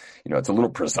said, it's a little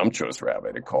presumptuous,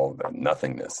 Rabbi, to call the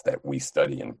nothingness that we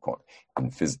study in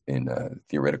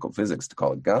theoretical physics, to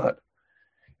call it God.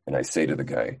 And I say to the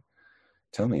guy,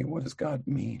 tell me, what does God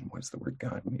mean? What does the word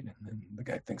God mean? And then the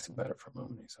guy thinks about it for a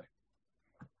moment. He's like,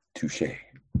 touche.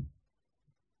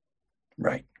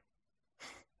 Right.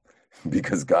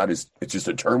 Because God it's just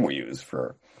a term we use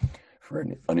for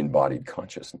an unembodied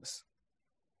consciousness.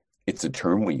 It's a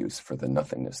term we use for the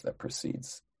nothingness that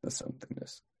precedes the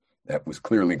somethingness. That was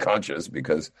clearly conscious,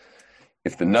 because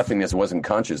if the nothingness wasn't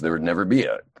conscious, there would never be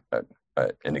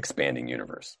an expanding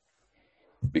universe.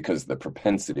 Because the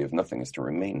propensity of nothing is to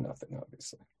remain nothing,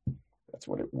 obviously. That's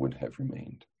what it would have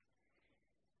remained.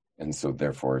 And so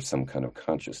therefore some kind of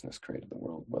consciousness created the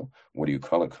world. Well, what do you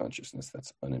call a consciousness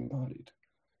that's unembodied,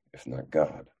 if not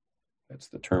God? That's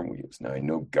the term we use. Now I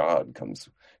know God comes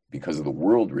because of the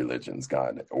world religions,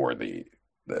 God, or the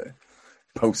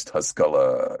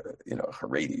post-Haskalah,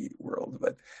 Haredi world.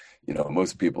 But,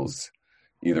 most people's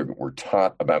either were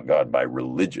taught about God by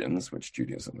religions, which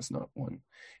Judaism is not one,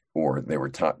 or they were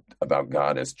taught about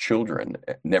God as children,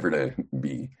 never to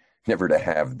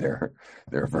have their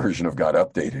version of God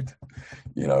updated,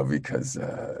 because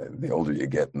the older you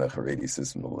get in the Haredi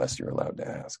system, the less you're allowed to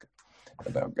ask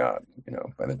about God.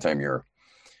 By the time you're,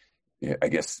 I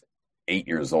guess, 8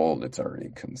 years old, it's already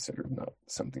considered not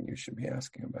something you should be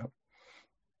asking about.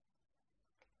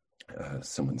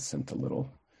 Someone sent a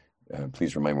little,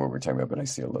 please remind me what we're talking about, but I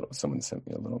see someone sent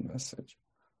me a little message.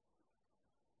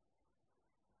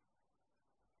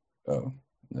 Oh,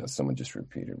 no, someone just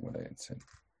repeated what I had said.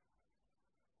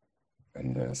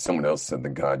 And someone else said,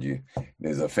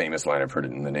 there's a famous line, I've heard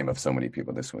it in the name of so many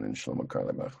people, this one in Shlomo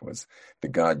Karlebach, was, the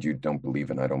God you don't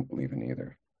believe in, I don't believe in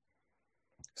either.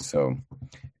 So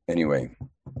anyway,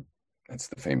 that's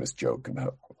the famous joke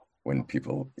about when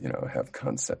people, have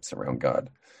concepts around God.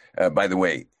 By the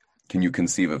way, can you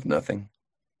conceive of nothing?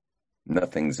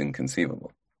 Nothing's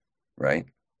inconceivable, right?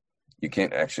 You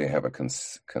can't actually have a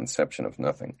conception of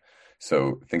nothing.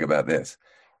 So think about this.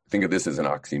 Think of this as an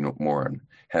oxymoron,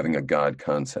 having a God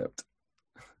concept.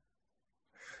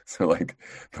 So like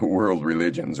the world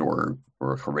religions or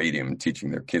Haredim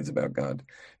teaching their kids about God,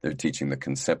 they're teaching the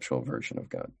conceptual version of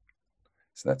God.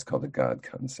 So that's called a God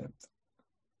concept,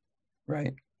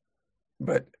 right?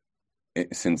 But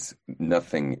since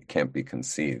nothing can't be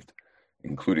conceived,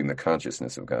 including the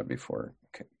consciousness of God before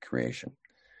creation,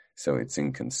 so it's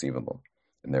inconceivable,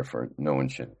 and therefore no one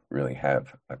should really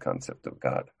have a concept of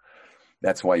God.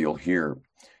 That's why you'll hear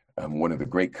one of the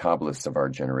great Kabbalists of our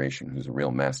generation, who's a real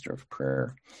master of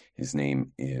prayer. His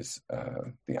name is,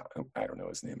 I don't know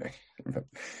his name, but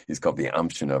he's called the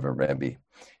Amshin of a Rabbi.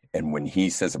 And when he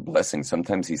says a blessing,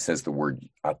 sometimes he says the word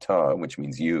atah, which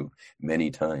means you, many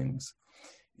times.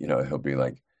 He'll be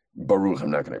like, Baruch,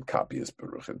 I'm not going to copy his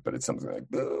Baruch, but it's something like,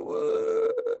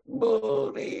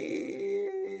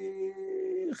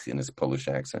 in his Polish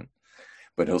accent.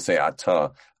 But he'll say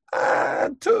atah,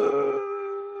 atah,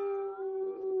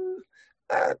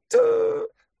 atah,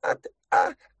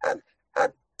 atah,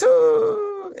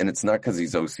 atah. And it's not because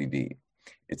he's OCD.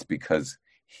 It's because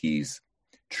he's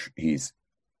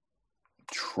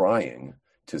trying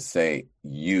to say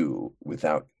you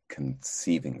without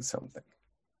conceiving something.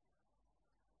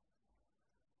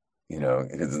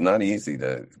 It is not easy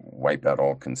to wipe out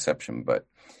all conception, but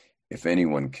if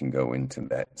anyone can go into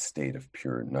that state of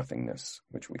pure nothingness,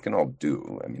 which we can all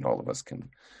do, all of us can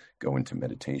go into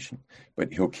meditation,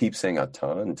 but he'll keep saying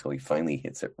atah until he finally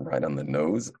hits it right on the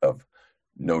nose of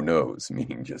no nose,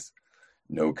 meaning just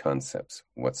no concepts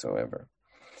whatsoever.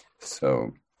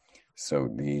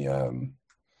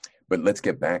 But But let's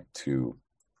get back to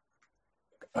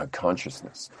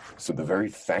consciousness. So the very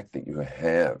fact that you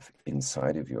have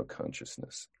inside of you a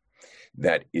consciousness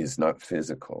that is not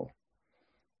physical,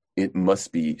 it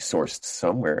must be sourced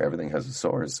somewhere. Everything has a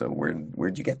source. So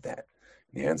where'd you get that?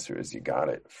 The answer is you got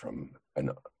it from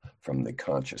the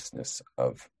consciousness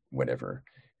of whatever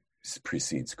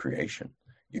precedes creation.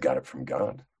 You got it from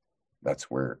God. That's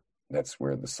where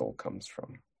the soul comes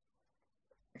from.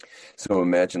 So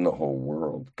imagine the whole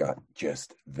world got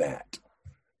just that.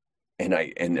 And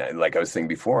like I was saying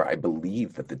before, I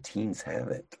believe that the teens have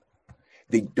it.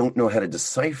 They don't know how to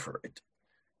decipher it.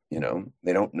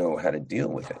 They don't know how to deal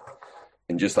with it.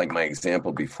 And just like my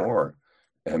example before,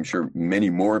 I'm sure many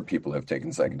more people have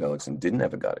taken psychedelics and didn't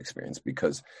have a God experience,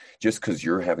 because just because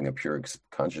you're having a pure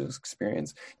conscious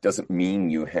experience doesn't mean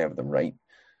you have the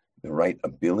right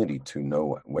ability to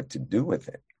know what to do with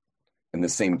it. And the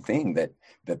same thing that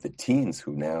the teens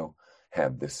who now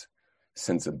have this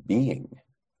sense of being,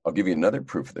 I'll give you another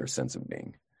proof of their sense of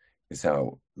being, is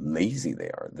how lazy they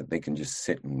are, that they can just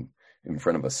sit in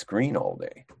front of a screen all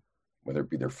day, whether it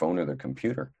be their phone or their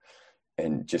computer,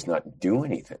 and just not do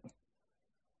anything.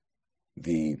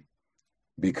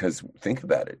 Because think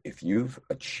about it, if you've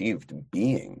achieved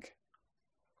being,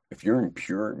 if you're in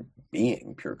pure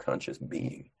being, pure conscious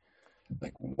being,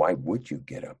 like, why would you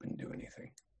get up and do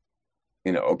anything?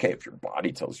 Okay, if your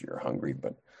body tells you you're hungry,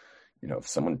 but if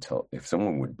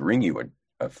someone would bring you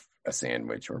a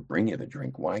sandwich or bring you the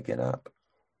drink, why get up?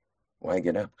 Why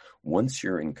get up? Once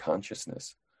you're in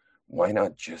consciousness, why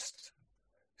not just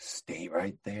stay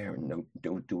right there and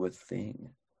don't do a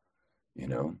thing?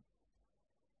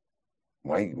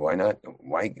 Why not?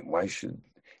 Why should?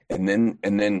 And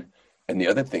the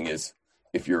other thing is,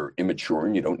 if you're immature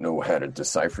and you don't know how to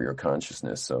decipher your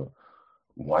consciousness, so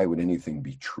why would anything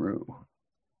be true?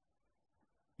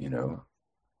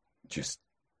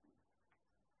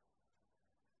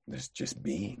 There's just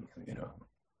being,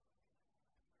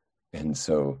 And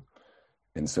so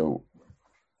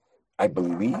I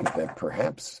believe that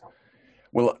perhaps,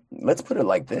 well, let's put it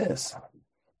like this.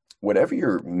 Whatever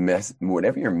your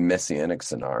messianic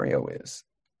scenario is,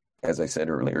 as I said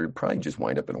earlier, it'd probably just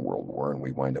wind up in a world war, and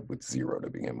we wind up with zero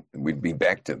to begin. We'd be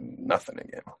back to nothing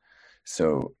again.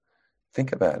 So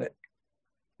think about it.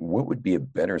 What would be a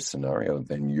better scenario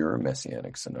than your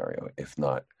messianic scenario, if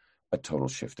not a total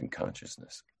shift in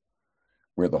consciousness,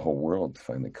 where the whole world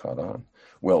finally caught on?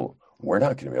 Well, we're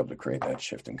not going to be able to create that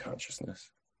shift in consciousness.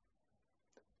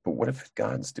 But what if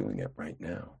God's doing it right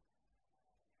now?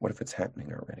 What if it's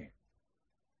happening already?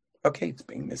 Okay, it's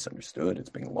being misunderstood. It's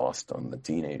being lost on the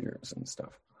teenagers and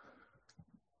stuff.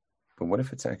 But what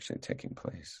if it's actually taking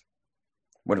place?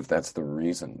 What if that's the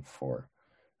reason for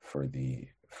the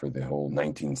whole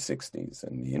 1960s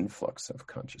and the influx of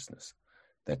consciousness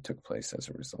that took place as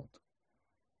a result?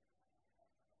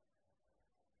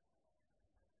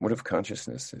 What if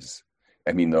consciousness is,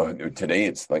 today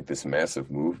it's like this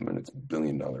massive movement. It's $1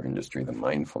 billion industry, the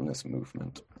mindfulness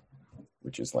movement,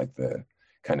 which is like the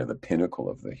kind of the pinnacle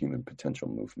of the human potential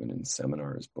movement in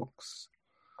seminars, books,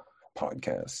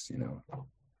 podcasts,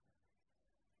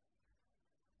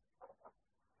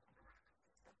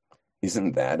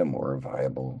 Isn't that a more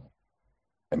viable,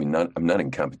 I'm not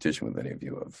in competition with any of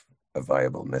you of a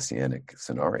viable messianic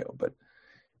scenario, but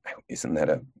isn't that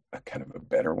a kind of a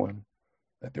better one?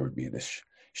 That there would be this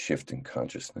shift in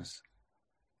consciousness?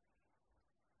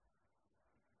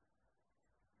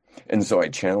 And so I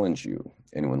challenge you,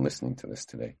 anyone listening to this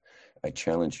today, I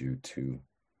challenge you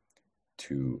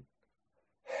to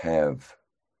have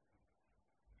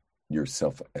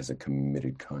yourself as a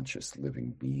committed, conscious,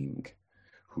 living being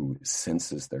who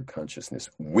senses their consciousness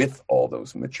with all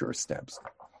those mature steps.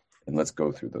 And let's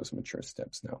go through those mature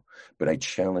steps now. But I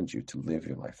challenge you to live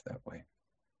your life that way.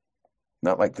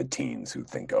 Not like the teens who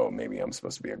think, oh, maybe I'm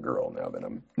supposed to be a girl now that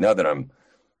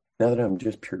I'm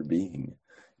just pure being,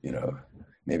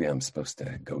 maybe I'm supposed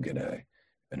to go get an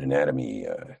anatomy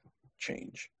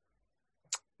change.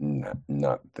 Not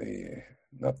the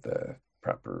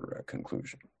proper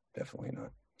conclusion. Definitely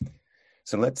not.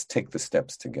 So let's take the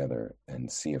steps together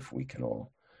and see if we can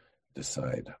all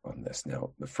decide on this.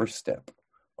 Now, the first step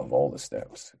of all the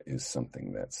steps is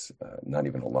something that's not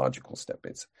even a logical step.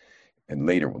 And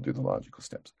later we'll do the logical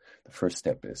steps. The first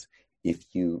step is, if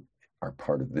you are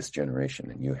part of this generation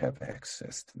and you have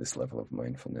access to this level of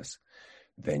mindfulness,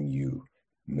 then you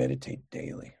meditate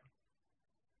daily.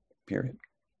 Period.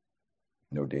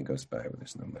 No day goes by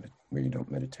where you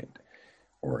don't meditate.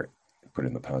 Or put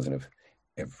in the positive,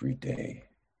 every day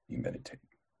you meditate.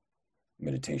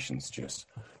 Meditation's just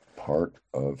part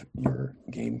of your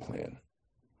game plan.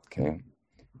 Okay?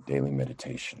 Daily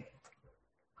meditation.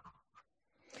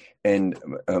 And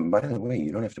by the way,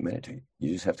 you don't have to meditate.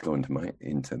 You just have to go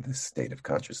into this state of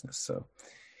consciousness.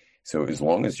 So as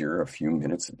long as you're a few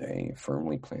minutes a day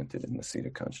firmly planted in the seat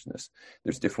of consciousness,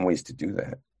 there's different ways to do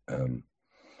that.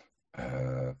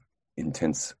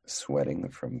 Intense sweating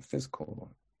from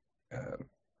physical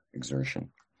exertion.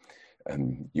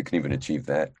 You can even achieve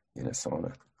that in a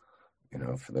sauna.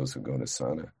 For those who go to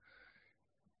sauna,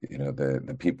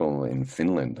 the people in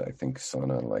Finland, I think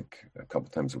sauna like a couple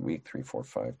times a week, 3, 4,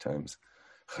 5 times.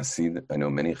 I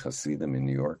know many Hasidim in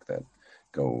New York that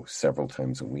go several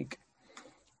times a week.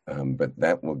 But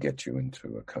that will get you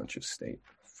into a conscious state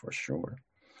for sure.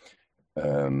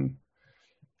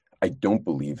 I don't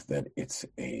believe that it's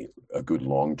a good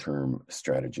long-term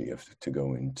strategy to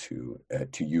go into,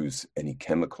 to use any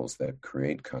chemicals that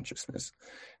create consciousness.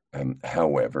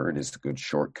 However, it is a good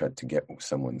shortcut to get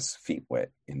someone's feet wet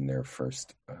in their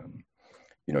first,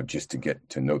 just to get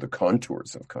to know the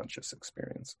contours of conscious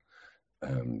experience.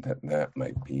 That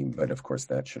might be, but of course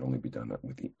that should only be done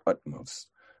with the utmost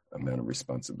amount of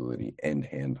responsibility and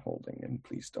hand holding. And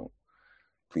please don't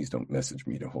message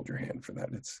me to hold your hand for that.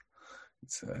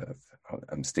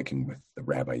 I'm sticking with the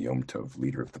Rabbi Yomtov,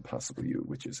 leader of the possible you,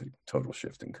 which is a total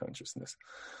shift in consciousness.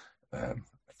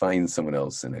 Find someone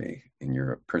else in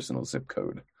your personal zip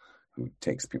code who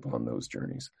takes people on those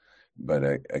journeys. But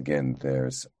again,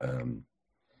 there's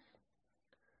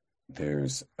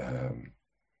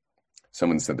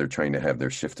someone said they're trying to have their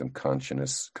shift in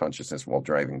consciousness while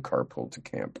driving carpool to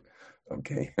camp.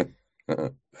 Okay,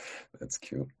 that's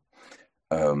cute.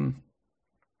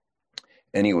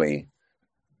 Anyway.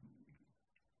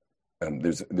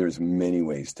 There's many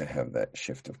ways to have that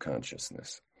shift of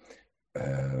consciousness.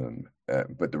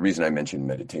 But the reason I mentioned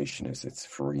meditation is it's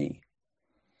free.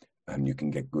 You can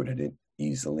get good at it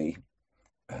easily.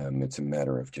 It's a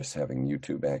matter of just having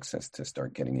YouTube access to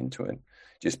start getting into it.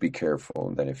 Just be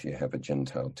careful that if you have a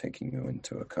Gentile taking you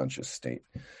into a conscious state,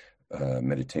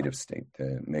 meditative state,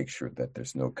 to make sure that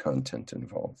there's no content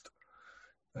involved.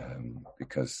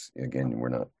 Because again, we're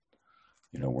not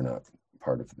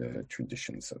part of the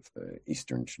traditions of the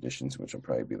Eastern traditions, which will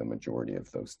probably be the majority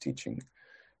of those teaching,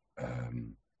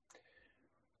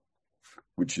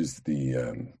 which is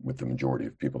with the majority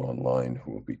of people online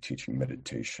who will be teaching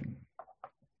meditation.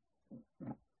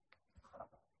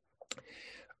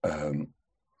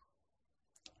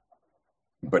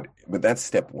 But that's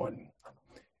step one,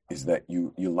 is that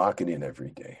you lock it in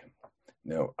every day.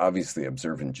 Now, obviously,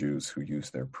 observant Jews who use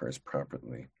their prayers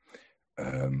properly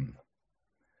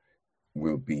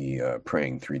will be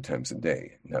praying 3 times a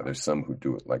day. Now, there's some who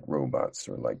do it like robots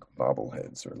or like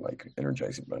bobbleheads or like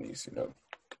energizing bunnies,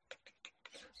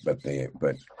 But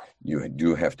you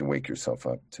do have to wake yourself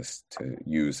up to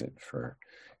use it for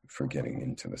getting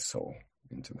into the soul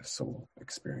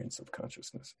experience of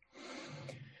consciousness.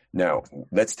 Now,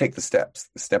 let's take the steps.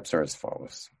 The steps are as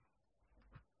follows.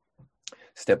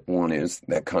 Step 1 is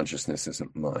that consciousness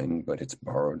isn't mine, but it's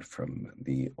borrowed from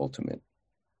the ultimate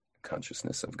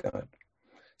consciousness of God.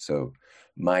 So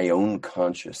my own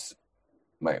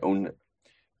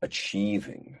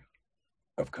achieving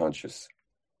of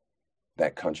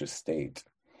that conscious state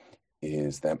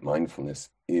is that mindfulness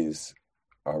is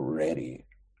already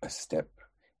a step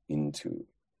into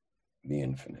the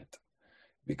infinite,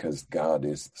 because God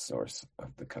is the source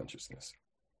of the consciousness.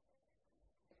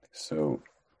 So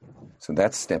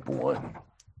that's step 1,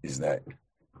 is that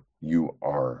you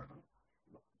are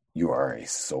a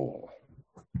soul.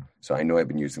 So I know I've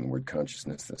been using the word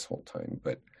consciousness this whole time,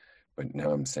 but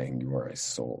now I'm saying you are a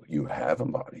soul. You have a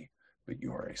body, but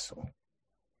you are a soul.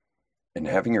 And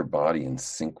having your body in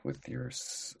sync with your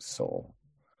soul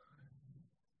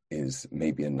is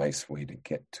maybe a nice way to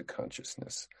get to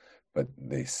consciousness. But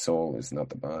the soul is not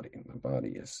the body. The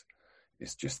body is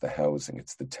just the housing.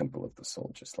 It's the temple of the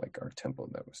soul, just like our temple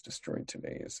that was destroyed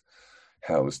today is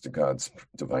housed to God's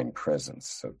divine presence.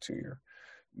 So to your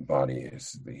body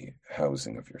is the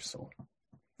housing of your soul.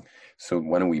 So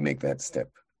why don't we make that step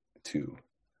 2?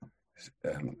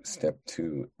 Step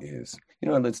 2 is,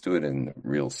 let's do it in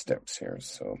real steps here.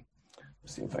 So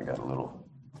let's see if I got a little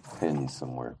pen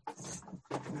somewhere.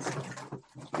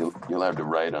 You're allowed to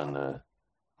write on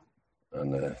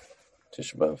the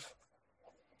Tisha B'Av.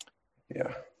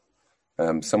 Yeah.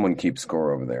 Someone keep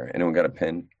score over there. Anyone got a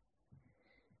pen?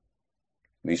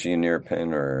 Lisha, you near a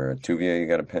pen? Or Tuvia, you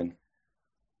got a pen?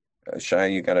 Shai,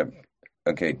 you got a...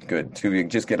 Okay, good. Tuvia,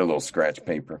 just get a little scratch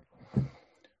paper.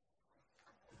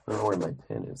 I don't know where my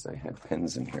pen is. I had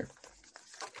pens in here.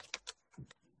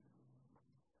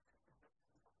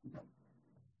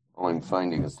 All I'm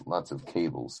finding is lots of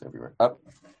cables everywhere.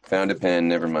 Found a pen.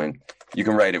 Never mind. You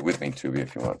can write it with me, Tuvia,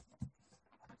 if you want.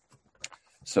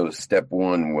 So step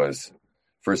one was,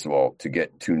 first of all, to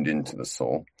get tuned into the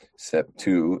soul. Step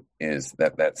two is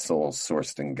that soul is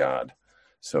sourced in God.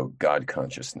 So God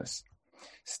consciousness.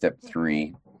 Step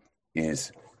three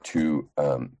is to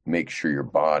make sure your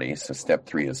body, so step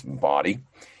three is body,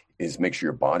 is make sure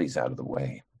your body's out of the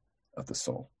way of the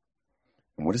soul.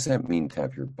 And what does that mean to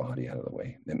have your body out of the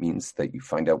way? That means that you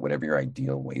find out whatever your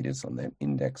ideal weight is on that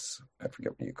index. I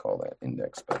forget what you call that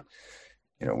index, but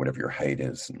whatever your height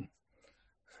is, and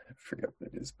I forget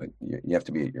what it is, but you have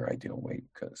to be at your ideal weight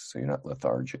so you're not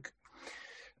lethargic.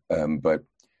 But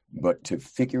to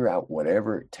figure out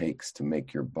whatever it takes to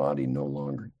make your body no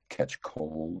longer catch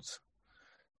colds,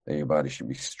 that your body should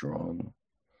be strong,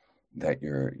 that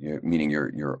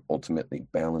you're ultimately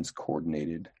balanced,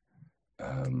 coordinated,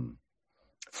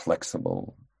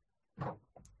 flexible.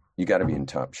 You got to be in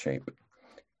top shape,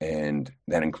 and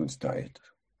that includes diet.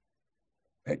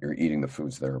 That you're eating the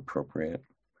foods that are appropriate.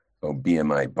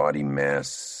 BMI, body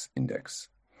mass index.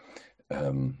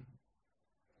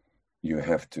 You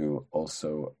have to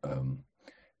also,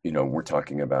 we're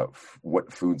talking about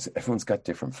what foods. Everyone's got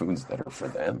different foods that are for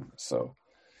them. So,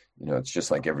 it's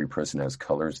just like every person has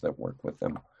colors that work with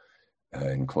them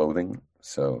in clothing.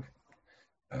 So,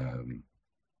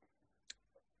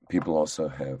 people also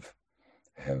have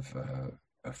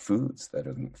foods that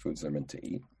are foods they're meant to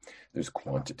eat. There's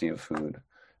quantity of food.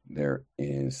 There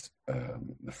is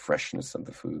the freshness of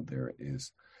the food. There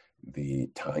is the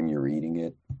time you're eating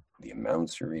it, the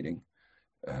amounts you're eating.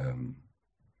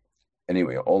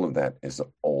 Anyway, all of that is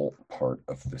all part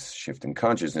of this shift in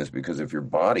consciousness, because if your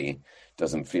body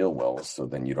doesn't feel well, so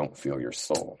then you don't feel your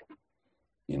soul.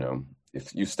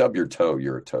 If you stub your toe,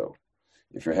 you're a toe.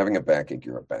 If you're having a backache,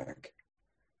 you're a back.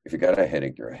 If you got a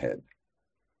headache, you're a head.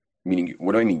 Meaning,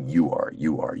 what do I mean? You are.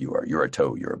 You're a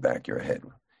toe, you're a back, you're a head.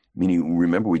 Meaning,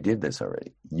 remember, we did this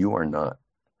already. You are not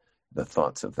the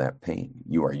thoughts of that pain.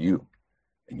 You are you,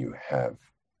 and you have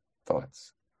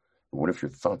thoughts. But what if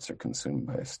your thoughts are consumed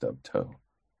by a stubbed toe?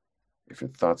 If your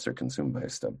thoughts are consumed by a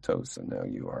stubbed toe, so now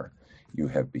you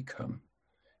have become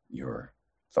your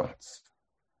thoughts,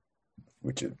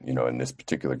 which is, in this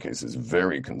particular case is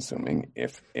very consuming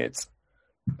if it's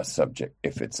a subject,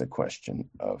 if it's a question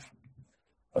of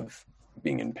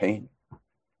being in pain.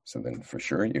 So then for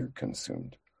sure you're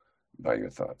consumed by your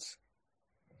thoughts.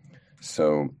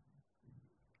 So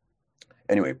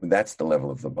anyway, that's the level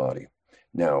of the body.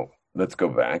 Now let's go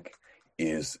back.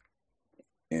 Is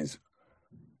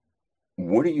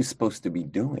what are you supposed to be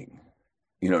doing?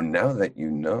 Now that you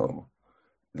know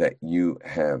that you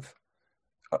have,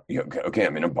 okay,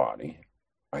 I'm in a body.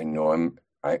 I know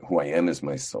who I am is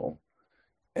my soul,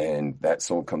 and that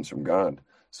soul comes from God.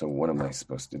 So what am I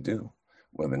supposed to do?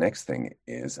 Well, the next thing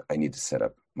is I need to set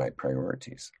up my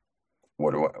priorities.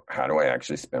 How do I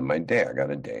actually spend my day? I got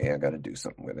a day, I got to do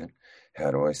something with it. How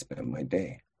do I spend my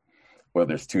day? Well,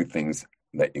 there's two things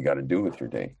that you got to do with your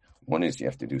day. One is you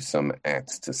have to do some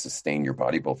acts to sustain your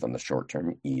body, both on the short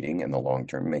term, eating, and the long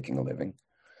term, making a living.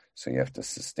 So you have to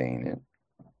sustain it.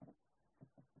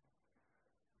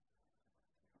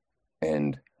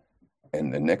 And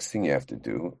the next thing you have to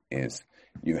do is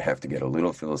you have to get a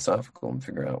little philosophical and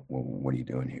figure out, well, what are you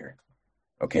doing here?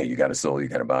 Okay, you got a soul, you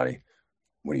got a body.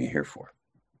 What are you here for?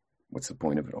 What's the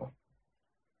point of it all?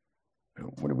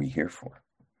 What are we here for?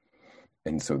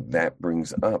 And so that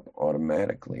brings up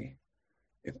automatically,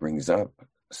 it brings up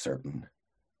certain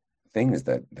things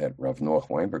that Rav Noach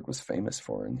Weinberg was famous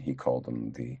for, and he called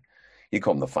them the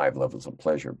 5 levels of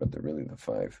pleasure, but they're really the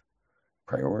 5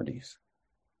 priorities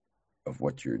of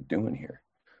what you're doing here.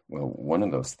 Well, one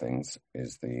of those things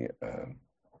is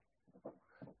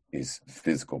is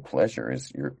physical pleasure.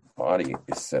 Is your body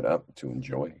is set up to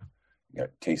enjoy. You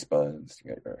got taste buds.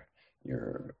 You got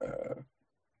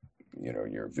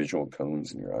your visual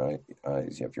cones in your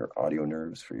eyes. You have your audio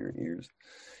nerves for your ears.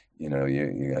 You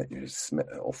got your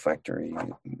olfactory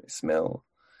smell.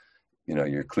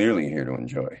 You're clearly here to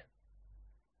enjoy.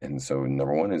 And so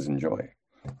number 1 is enjoy,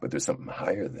 but there's something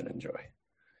higher than enjoy,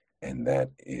 and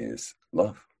that is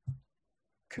love,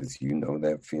 because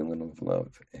that feeling of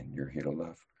love, and you're here to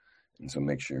love. And so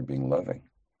make sure you're being loving,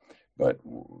 but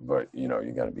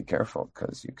you got to be careful,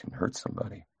 because you can hurt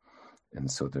somebody. And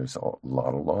so there's a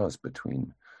lot of laws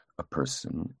between a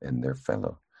person and their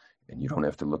fellow. And you don't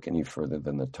have to look any further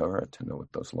than the Torah to know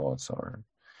what those laws are.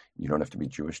 You don't have to be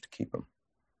Jewish to keep them.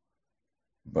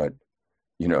 But,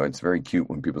 it's very cute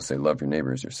when people say love your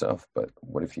neighbor as yourself. But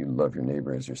what if you love your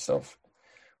neighbor as yourself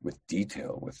with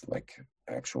detail, with like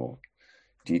actual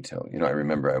detail? I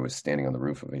remember I was standing on the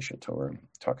roof of Isha Torah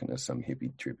talking to some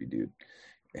hippie, trippy dude.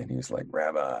 And he was like,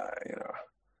 Rabbi,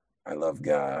 I love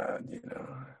God,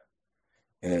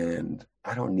 And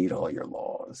I don't need all your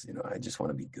laws, I just want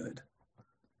to be good.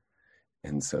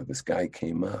 And so this guy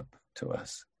came up to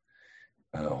us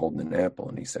holding an apple,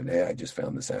 and he said, hey, I just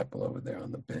found this apple over there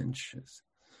on the bench.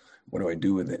 What do I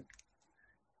do with it?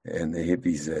 And the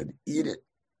hippie said, eat it.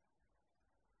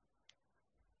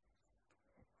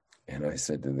 And I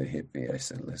said to the hippie, I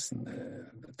said, listen,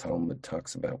 the Talmud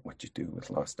talks about what you do with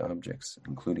lost objects,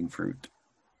 including fruit.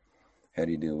 How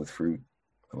do you deal with fruit,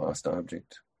 a lost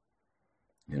object?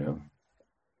 And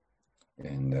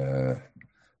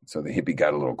so the hippie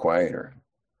got a little quieter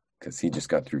because he just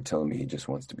got through telling me he just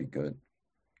wants to be good.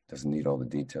 Doesn't need all the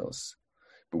details.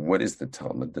 But what is the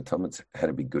Talmud? The Talmud's how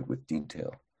to be good with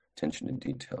detail, attention to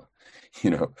detail.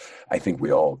 I think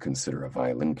we all consider a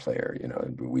violin player,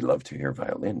 we love to hear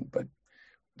violin, but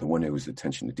the one who has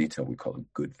attention to detail, we call a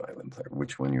good violin player.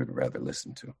 Which one you would rather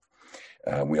listen to?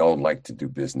 We all like to do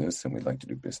business, and we like to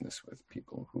do business with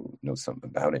people who know something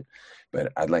about it.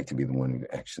 But I'd like to be the one who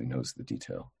actually knows the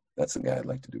detail. That's the guy I'd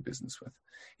like to do business with.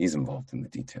 He's involved in the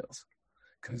details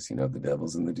because, the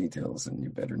devil's in the details, and you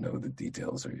better know the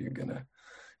details or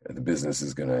the business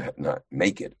is going to not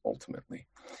make it ultimately.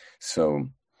 So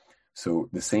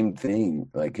the same thing,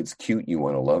 like it's cute, you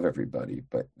want to love everybody,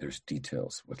 but there's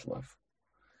details with love.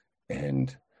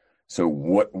 And so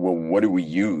what do we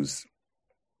use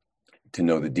to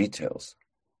know the details?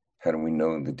 How do we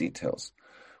know the details?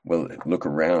 Well, look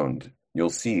around. You'll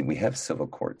see we have civil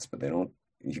courts, but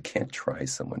you can't try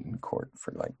someone in court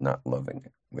for like not loving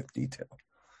with detail.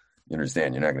 You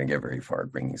understand? You're not going to get very far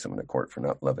bringing someone to court for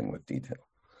not loving with detail.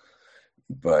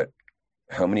 But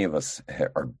how many of us,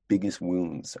 our biggest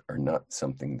wounds are not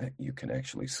something that you can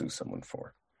actually sue someone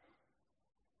for?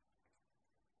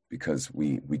 Because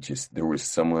there was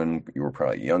someone, you were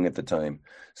probably young at the time,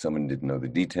 someone didn't know the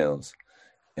details,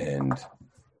 and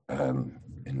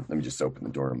let me just open the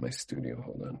door of my studio.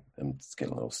 Hold on, I'm just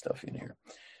getting a little stuffy in here.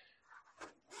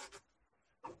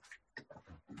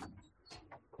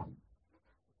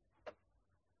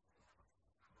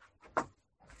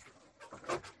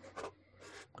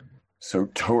 So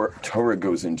Torah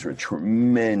goes into a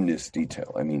tremendous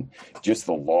detail. I mean, just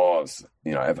the laws.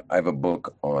 I have a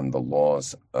book on the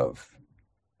laws of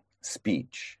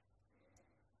speech.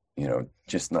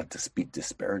 Just not to speak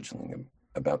disparagingly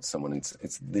about someone.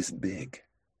 It's this big.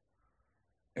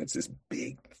 It's this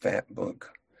big fat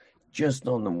book, just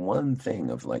on the one thing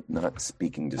of like not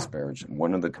speaking disparagingly.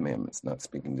 One of the commandments, not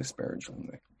speaking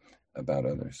disparagingly about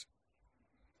others.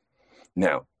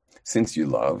 Now, since you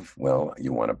love, well,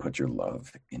 you want to put your love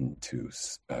into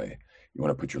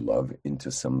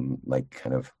some like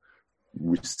kind of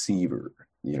receiver,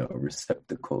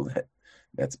 receptacle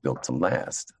that's built to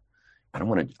last. I do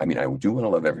want to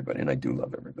love everybody, and I do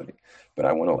love everybody, but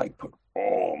I want to like put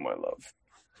all my love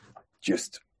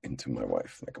just into my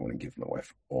wife. Like I want to give my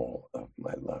wife all of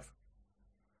my love.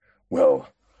 Well,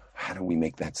 how do we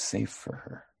make that safe for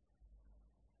her?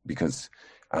 Because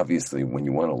obviously, when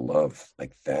you want to love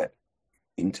like that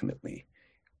intimately,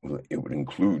 well, it would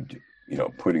include,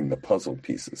 putting the puzzle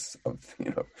pieces of,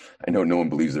 I know no one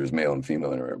believes there's male and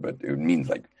female in her, but it means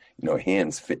like,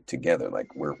 hands fit together.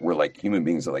 Like we're like human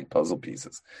beings are like puzzle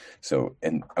pieces. So,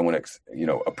 and I want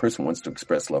to, a person wants to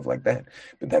express love like that,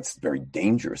 but that's very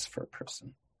dangerous for a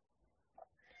person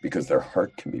because their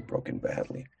heart can be broken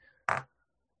badly.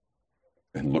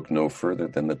 And look no further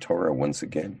than the Torah once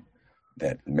again.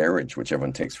 That marriage, which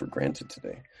everyone takes for granted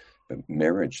today, but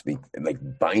marriage,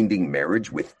 like binding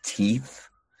marriage with teeth,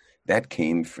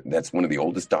 that's one of the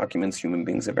oldest documents human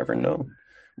beings have ever known,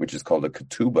 which is called a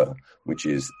ketubah, which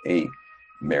is a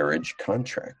marriage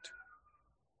contract.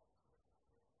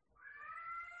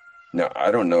 Now,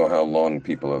 I don't know how long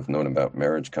people have known about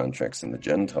marriage contracts in the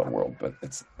Gentile world, but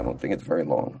I don't think it's very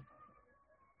long.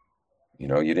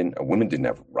 A woman didn't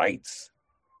have rights.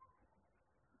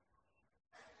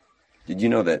 Did you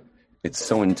know that it's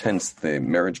so intense, the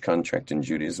marriage contract in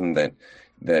Judaism, that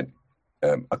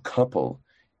a couple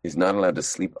is not allowed to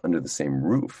sleep under the same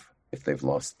roof if they've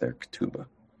lost their ketubah?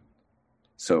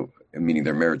 So, meaning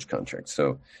their marriage contract.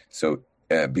 So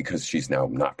because she's now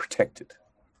not protected.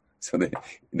 So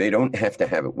they don't have to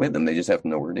have it with them. They just have to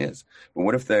know where it is. But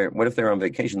what if they're on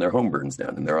vacation, their home burns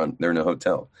down and they're in a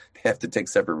hotel? They have to take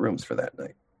separate rooms for that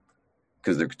night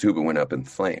because their ketubah went up in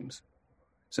flames.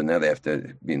 So now they have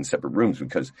to be in separate rooms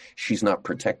because she's not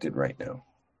protected right now.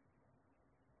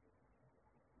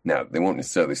 Now, they won't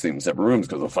necessarily sleep in separate rooms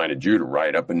because they'll find a Jew to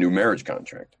write up a new marriage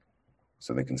contract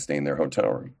so they can stay in their hotel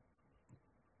room.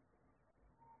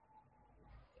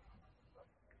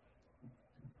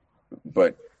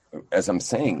 But as I'm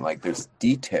saying, like there's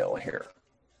detail here.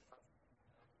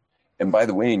 And by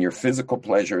the way, in your physical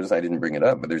pleasures, I didn't bring it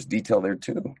up, but there's detail there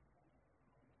too.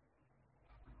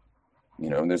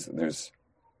 You know, there's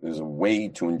a way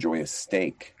to enjoy a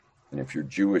steak, and if you're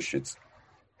Jewish, it's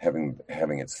having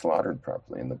it slaughtered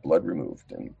properly and the blood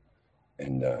removed, and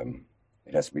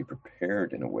it has to be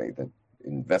prepared in a way that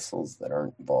in vessels that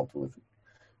aren't involved with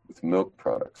milk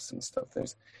products and stuff.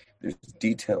 There's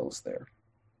details there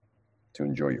to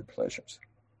enjoy your pleasures.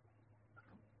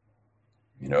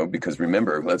 You know, because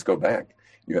remember, let's go back.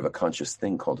 You have a conscious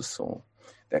thing called a soul.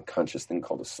 That conscious thing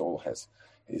called a soul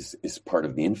is part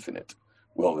of the infinite.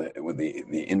 Well,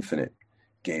 the infinite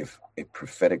gave a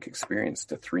prophetic experience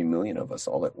to 3 million of us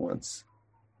all at once.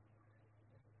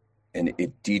 And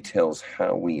it details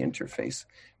how we interface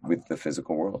with the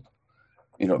physical world.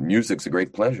 You know, music's a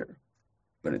great pleasure,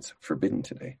 but it's forbidden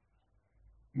today.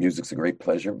 Music's a great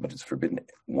pleasure, but it's forbidden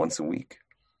once a week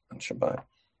on Shabbat.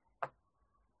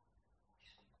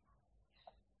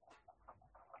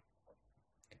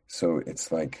 So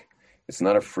it's like, it's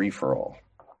not a free-for-all.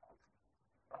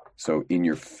 So in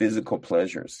your physical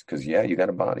pleasures, because you got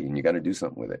a body and you got to do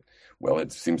something with it. Well,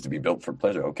 it seems to be built for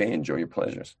pleasure. Okay, enjoy your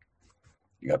pleasures.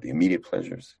 You got the immediate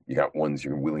pleasures. You got ones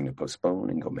you're willing to postpone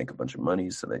and go make a bunch of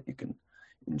money so that you can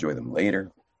enjoy them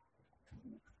later.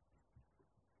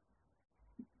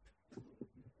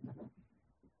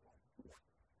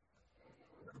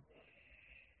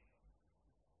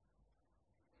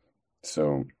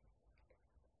 So,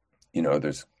 you know,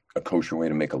 there's a kosher way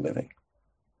to make a living.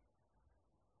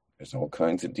 There's all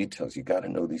kinds of details. You got to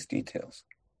know these details.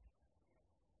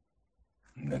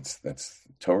 And that's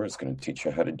Torah's going to teach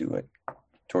you how to do it.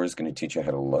 Torah's going to teach you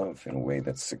how to love in a way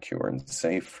that's secure and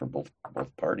safe for both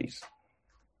parties.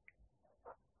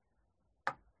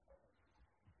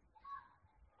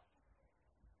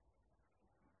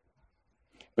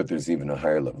 But there's even a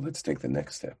higher level. Let's take the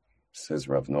next step. Says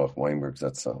Rav Noach Weinberg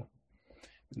Zatzal.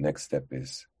 The next step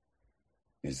is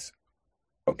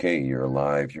okay, you're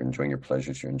alive, you're enjoying your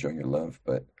pleasures, you're enjoying your love,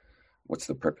 but what's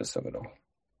the purpose of it all?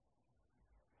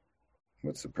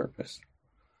 What's the purpose?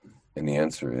 And the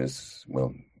answer is,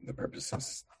 well, the purpose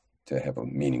is to have a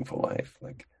meaningful life.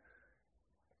 Like,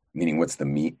 meaning, what's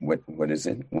the what is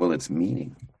it? Well, it's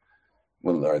meaning.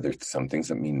 Well, are there some things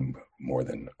that mean more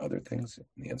than other things?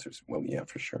 And the answer is, well, yeah,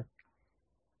 for sure.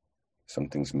 Some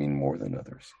things mean more than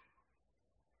others.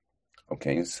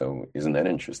 Okay, so isn't that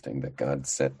interesting that God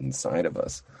set inside of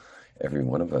us, every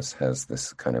one of us has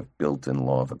this kind of built-in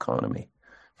law of economy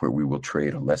where we will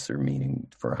trade a lesser meaning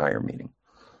for a higher meaning.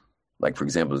 Like, for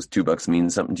example, does $2 mean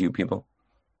something to you people?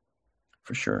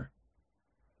 For sure.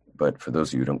 But for those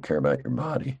of you who don't care about your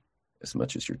body as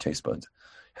much as your taste buds,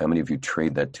 how many of you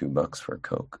trade that $2 for a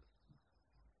Coke?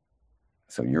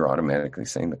 So you're automatically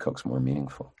saying the Coke's more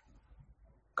meaningful.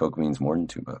 Coke means more than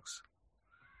 $2.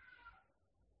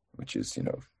 Which is, you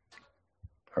know,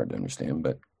 hard to understand,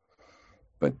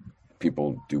 but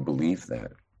people do believe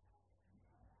that.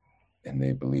 And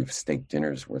they believe steak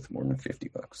dinner is worth more than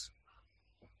 $50.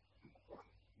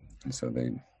 And so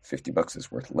 $50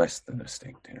 is worth less than a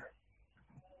steak dinner.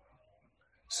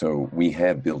 So we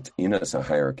have built in us a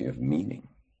hierarchy of meaning.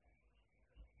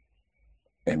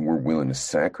 And we're willing to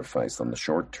sacrifice on the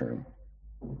short term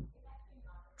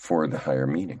for the higher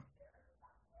meaning.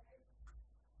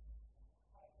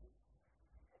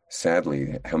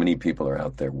 Sadly, how many people are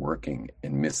out there working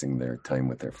and missing their time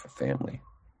with their family?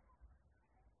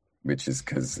 Which is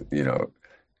because, you know,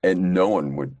 and no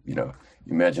one would, you know,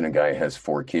 imagine a guy has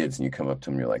 4 kids and you come up to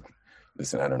him and you're like,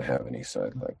 listen, I don't have any,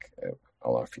 so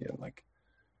I'll offer you like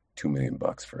 $2 million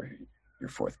for your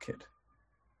 4th kid.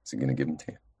 Is he going to give them to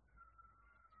you?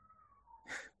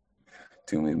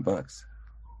 $2 million.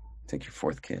 Take your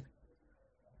 4th kid.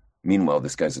 Meanwhile,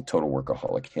 this guy's a total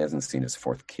workaholic. He hasn't seen his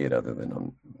 4th kid other than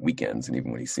on weekends, and even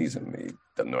when he sees him, he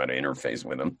doesn't know how to interface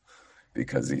with him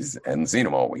because he hasn't seen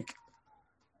him all week.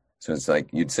 So it's like,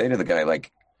 you'd say to the guy,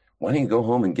 like, why don't you go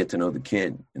home and get to know the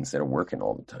kid instead of working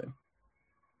all the time?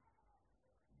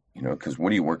 You know, because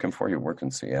what are you working for? You're working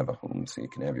so you have a home, so you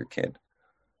can have your kid.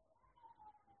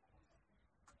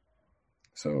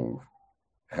 So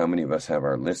how many of us have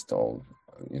our list all,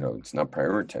 you know, it's not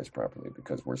prioritized properly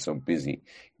because we're so busy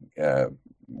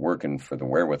working for the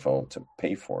wherewithal to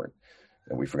pay for it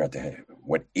that we forgot to have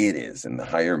what it is. And the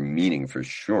higher meaning for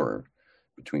sure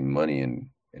between money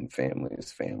and family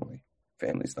is family.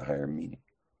 Family is the higher meaning.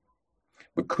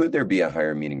 But could there be a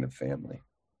higher meaning than family?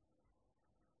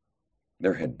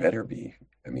 There had better be.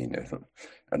 I mean, I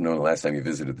don't know the last time you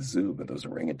visited the zoo, but those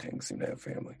orangutans seem to have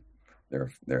family.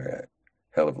 They're a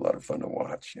hell of a lot of fun to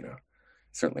watch, you know.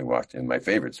 Certainly watch, and my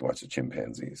favorite is to watch the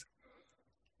chimpanzees,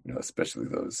 you know, especially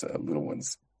those little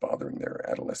ones bothering their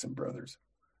adolescent brothers.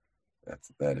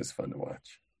 That is fun to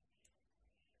watch.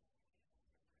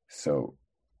 So,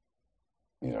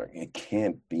 it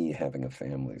can't be having a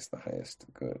family is the highest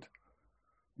good.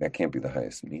 That can't be the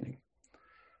highest meaning.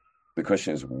 The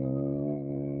question is,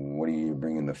 what are you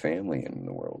bringing the family in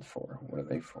the world for? What are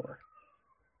they for?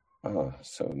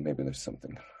 So maybe there's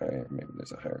something higher. Maybe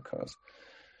there's a higher cause.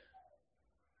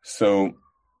 So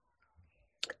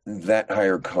that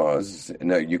higher cause,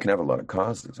 now you can have a lot of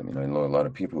causes. I mean, I know a lot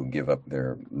of people who give up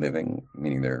their living,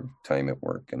 meaning their time at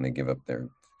work, and they give up their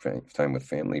time with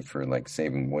family for like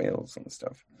saving whales and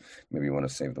stuff. Maybe you want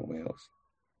to save the whales.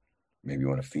 Maybe you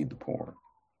want to feed the poor.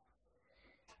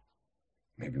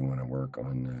 Maybe you want to work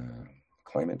on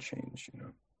climate change,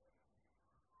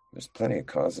 There's plenty of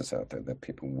causes out there that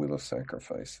people will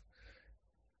sacrifice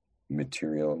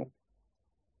material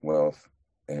wealth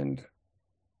and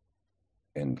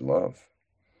love.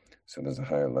 So there's a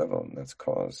higher level, and that's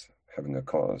cause, having a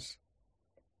cause,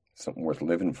 something worth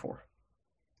living for.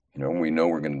 We know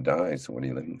we're going to die, so what are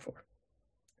you living for?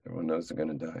 Everyone knows they're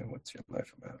going to die. What's your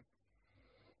life about?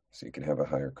 So you can have a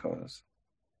higher cause.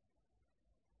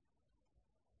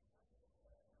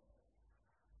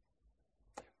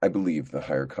 I believe the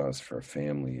higher cause for a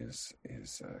family is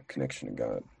connection to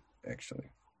God,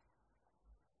 actually.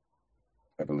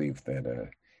 I believe that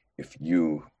if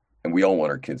you, and we all want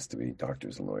our kids to be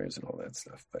doctors and lawyers and all that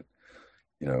stuff, but,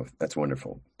 that's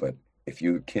wonderful. But if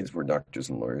your kids were doctors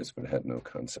and lawyers but had no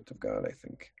concept of God, I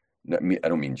think, I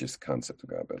don't mean just concept of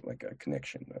God, but like a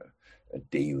connection, a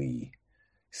daily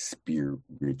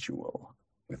spiritual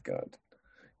with God.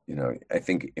 I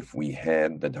think if we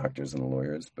had the doctors and the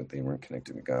lawyers, but they weren't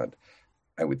connected to God,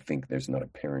 I would think there's not a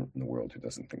parent in the world who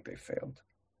doesn't think they failed.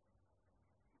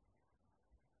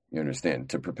 You understand?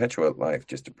 To perpetuate life,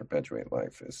 just to perpetuate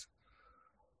life is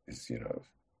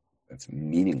that's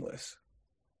meaningless.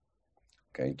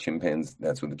 Okay,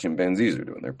 that's what the chimpanzees are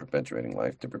doing. They're perpetuating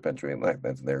life to perpetuate life.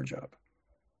 That's their job.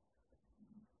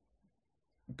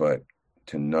 But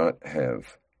to not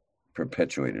have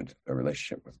perpetuated a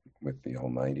relationship with the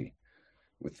Almighty,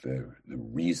 with the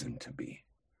reason to be,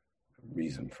 the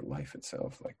reason for life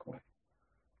itself, like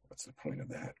what's the point of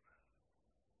that?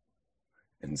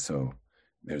 And so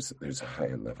there's a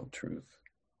higher level truth.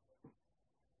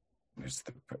 There's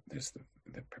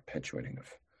the perpetuating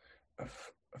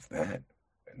of that,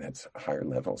 and that's a higher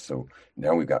level. So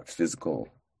now we've got physical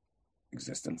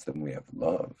existence, then we have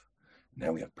love,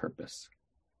 now we have purpose.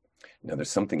 Now there's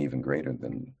something even greater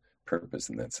than purpose,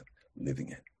 and that's living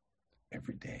it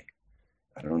every day.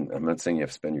 I'm not saying you have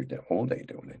to spend your whole day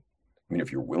doing it. I mean,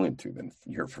 if you're willing to, then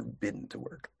you're forbidden to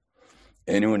work.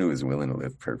 Anyone who is willing to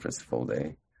live purpose full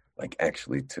day, like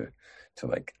actually to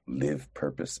like live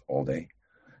purpose all day,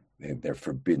 they're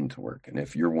forbidden to work. And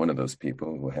if you're one of those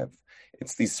people who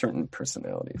it's these certain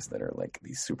personalities that are like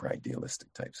these super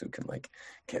idealistic types who can like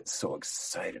get so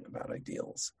excited about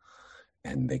ideals,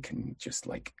 and they can just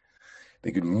like,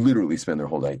 they could literally spend their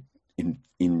whole life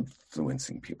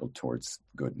influencing people towards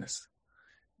goodness.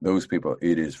 Those people,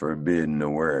 it is forbidden to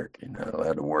work. You're not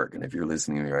allowed to work. And if you're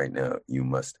listening to me right now, you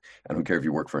must. I don't care if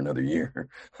you work for another year.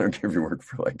 I don't care if you work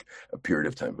for like a period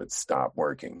of time, but stop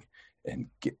working and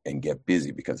get busy,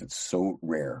 because it's so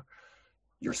rare.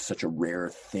 You're such a rare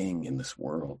thing in this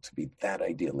world to be that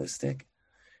idealistic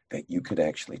that you could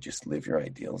actually just live your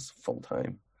ideals full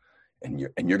time. And you're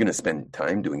going to spend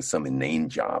time doing some inane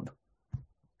job,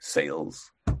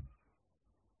 sales,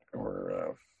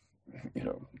 or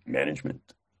management.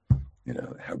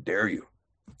 How dare you?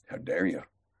 How dare you?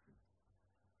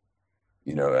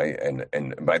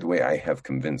 And by the way, I have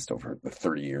convinced, over the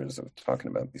 30 years of talking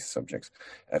about these subjects,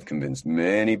 I've convinced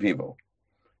many people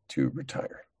to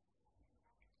retire.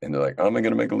 And they're like, how am I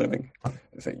going to make a living? I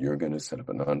say, you're going to set up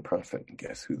a nonprofit, and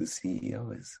guess who the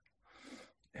CEO is?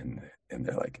 And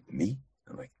they're like, me?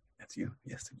 I'm like, that's you.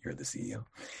 Yes, you're the CEO.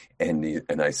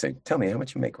 And I say, tell me how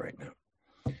much you make right now.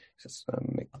 He says,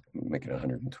 I'm making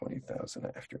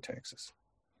 $120,000 after taxes.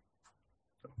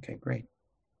 Okay, great.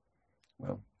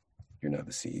 Well, you're not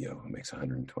the CEO who makes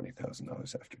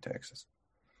 $120,000 after taxes.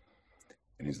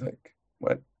 And he's like,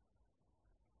 what?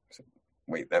 I said,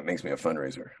 wait, that makes me a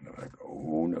fundraiser. And I'm like,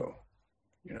 oh no,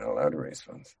 you're not allowed to raise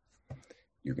funds.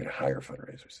 You're going to hire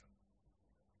fundraisers.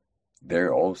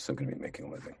 They're also going to be making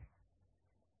a living.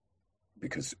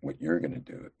 Because what you're going to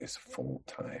do is full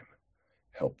time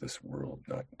help this world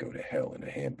not go to hell in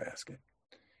a handbasket.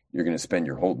 You're going to spend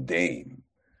your whole day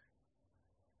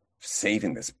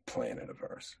saving this planet of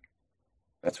ours.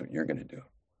 That's what you're going to do.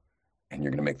 And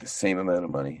you're going to make the same amount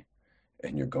of money,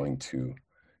 and you're going to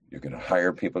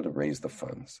hire people to raise the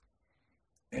funds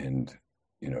and,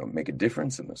 make a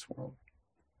difference in this world.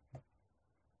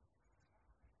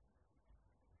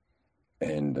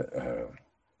 And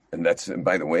that's,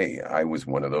 by the way, I was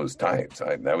one of those types.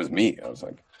 That was me. I was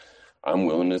like, I'm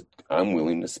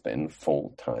willing to spend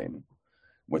full time.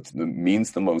 What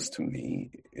means the most to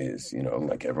me is,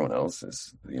 like everyone else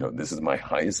is, this is my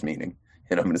highest meaning,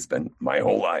 and I'm going to spend my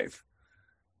whole life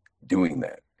doing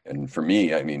that. And for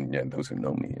me, I mean, those who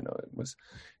know me, it was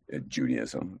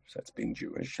Judaism, so that's being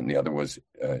Jewish, and the other was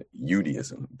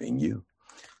Judaism, being you.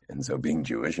 And so being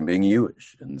Jewish and being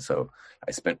Jewish. And so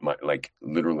I spent my,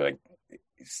 literally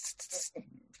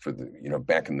for the,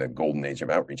 back in the golden age of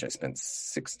outreach, I spent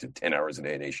 6 to 10 hours a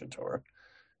day at Asia Torah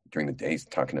during the days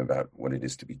talking about what it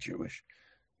is to be Jewish,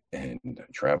 and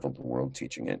traveled the world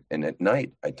teaching it. And at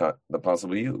night, I taught the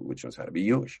Possible You, which was how to be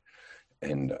Jewish.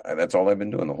 And that's all I've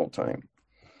been doing the whole time.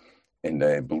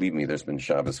 And believe me, there's been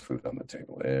Shabbos food on the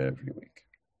table every week.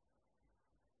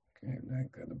 Okay,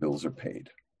 the bills are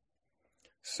paid.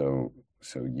 So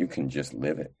you can just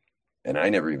live it. And I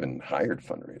never even hired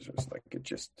fundraisers.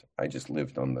 I just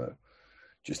lived on the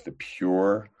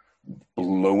pure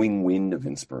blowing wind of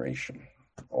inspiration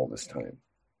all this time.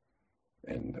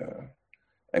 And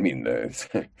I mean,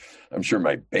 I'm sure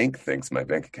my bank thinks my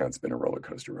bank account's been a roller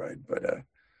coaster ride,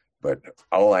 but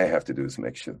all I have to do is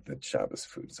make sure that Shabbos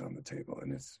food is on the table,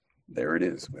 and there it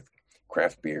is with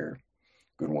craft beer,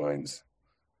 good wines,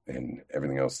 and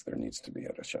everything else there needs to be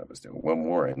at a Shabbos day. One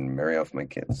more and marry off my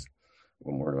kids.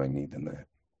 What more do I need than that?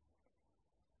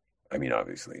 I mean,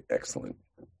 obviously, excellent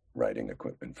riding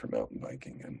equipment for mountain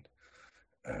biking and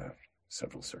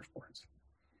several surfboards.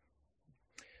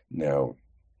 Now,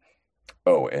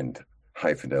 and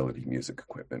high fidelity music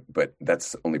equipment, but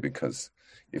that's only because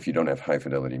if you don't have high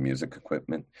fidelity music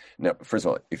equipment, now, first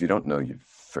of all, if you don't know your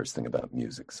first thing about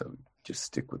music, so just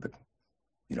stick with the,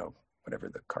 whatever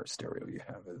the car stereo you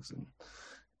have is,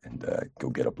 and go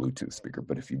get a Bluetooth speaker.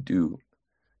 But if you do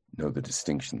know the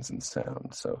distinctions in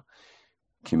sound, so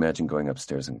can you imagine going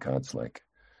upstairs and God's like,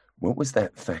 what was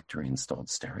that factory installed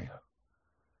stereo?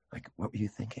 Like, what were you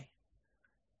thinking?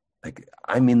 Like,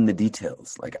 I'm in the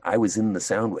details. Like, I was in the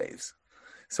sound waves.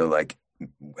 So, like,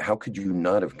 how could you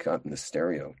not have gotten the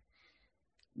stereo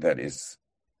that is,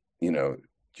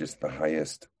 just the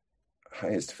highest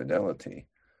fidelity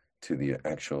to the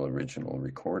actual original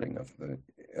recording of the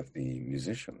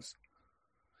musicians?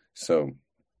 So,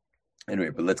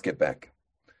 anyway, but let's get back.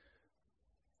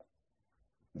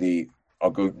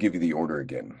 I'll go give you the order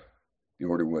again. The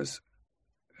order was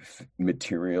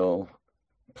material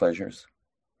pleasures,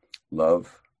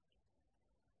 love.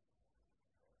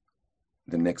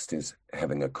 The next is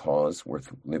having a cause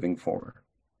worth living for.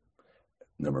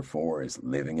 Number 4 is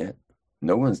living it.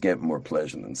 No one's getting more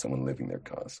pleasure than someone living their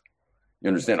cause. You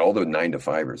understand? All the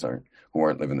 9-to-5ers who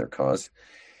aren't living their cause,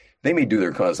 they may do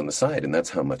their cause on the side, and that's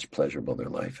how much pleasurable their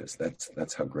life is.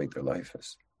 That's how great their life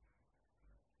is.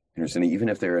 You understand? Even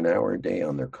if they're an hour a day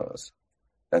on their cause,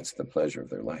 that's the pleasure of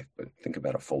their life. But think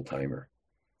about a full-timer.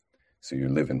 So you're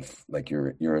living like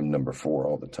you're in number 4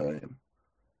 all the time.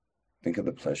 Think of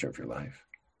the pleasure of your life.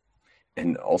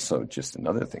 And also, just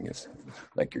another thing is,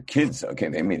 like your kids, okay,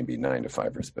 they may be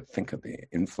 9-to-5ers, but think of the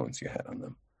influence you had on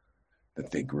them. That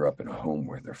they grew up in a home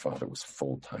where their father was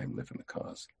full-time living the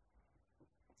cause.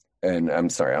 And I'm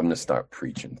sorry, I'm going to start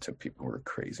preaching to people who are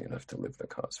crazy enough to live the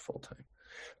cause full-time.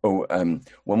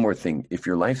 One more thing. If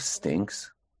your life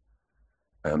stinks,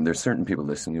 there's certain people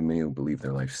listening to me who believe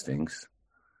their life stinks.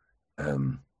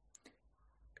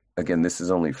 Again, this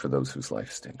is only for those whose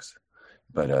life stinks.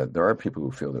 But there are people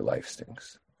who feel their life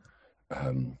stinks.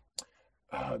 They're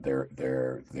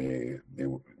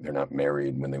not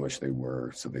married when they wish they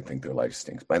were, so they think their life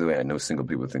stinks. By the way, I know single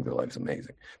people think their life's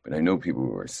amazing, but I know people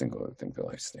who are single who think their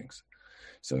life stinks.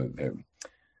 So they're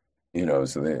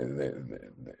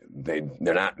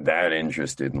not that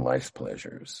interested in life's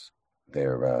pleasures.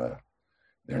 They're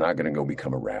not going to go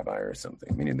become a rabbi or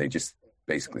something. Meaning they just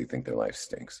basically think their life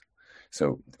stinks.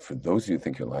 So for those of you who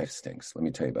think your life stinks, let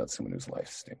me tell you about someone whose life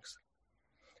stinks.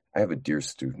 I have a dear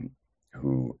student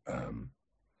who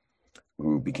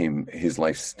became, his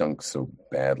life stunk so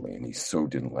badly, and he so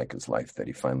didn't like his life that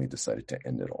he finally decided to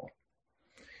end it all.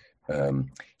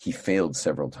 He failed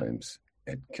several times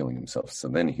at killing himself. So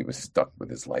then he was stuck with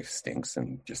his life stinks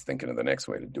and just thinking of the next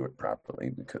way to do it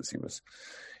properly, because he was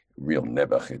real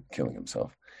nebuch at killing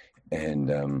himself.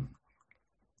 And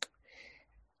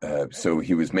so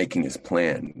he was making his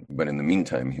plan, but in the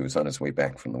meantime, he was on his way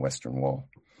back from the Western Wall.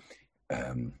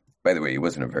 By the way, he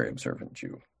wasn't a very observant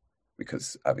Jew,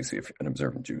 because obviously if an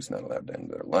observant Jew is not allowed to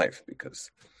end their life because,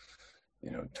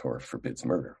 Torah forbids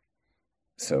murder.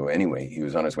 So anyway, he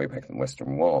was on his way back from the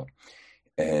Western Wall,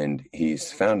 And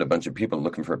he's found a bunch of people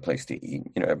looking for a place to eat.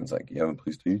 Everyone's like, you have a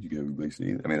place to eat? You have a place to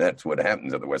eat? I mean, that's what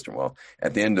happens at the Western Wall.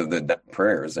 At the end of the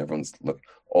prayers,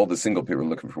 all the single people are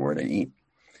looking for where to eat.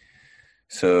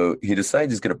 So he decided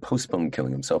he's going to postpone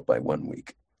killing himself by 1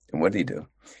 week. And what did he do?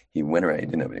 He went around. He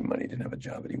didn't have any money, didn't have a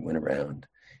job, but he went around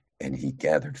and he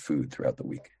gathered food throughout the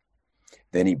week.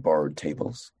 Then he borrowed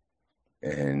tables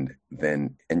and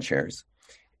chairs.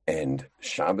 And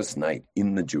Shabbos night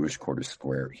in the Jewish Quarter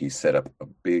Square, he set up a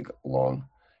big, long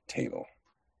table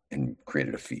and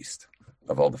created a feast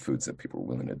of all the foods that people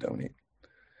were willing to donate.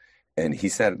 And he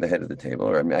sat at the head of the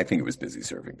table, I think he was busy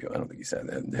serving people. I don't think he sat at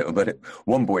the head of the table. But at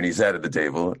one point he sat at the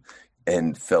table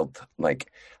and felt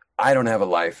like, I don't have a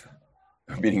life.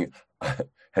 Meaning, how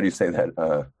do you say that?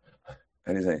 How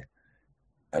do you say?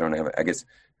 I don't have, I guess,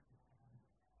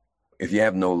 if you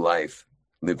have no life,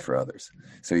 live for others.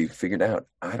 So he figured out,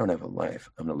 I don't have a life.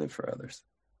 I'm going to live for others.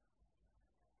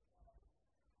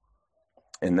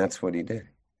 And that's what he did.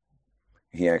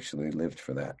 He actually lived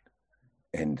for that.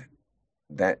 And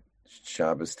that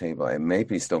Shabbos table, it may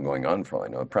be still going on for all I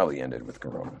know. It probably ended with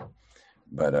Corona.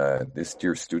 But this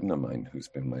dear student of mine, who's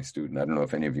been my student, I don't know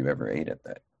if any of you ever ate at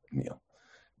that meal,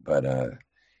 but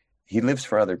he lives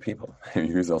for other people.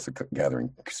 He was also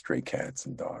gathering stray cats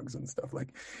and dogs and stuff.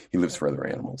 Like, he lives for other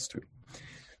animals too.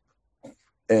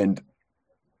 And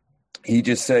he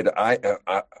just said, I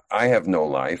have no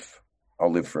life.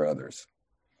 I'll live for others.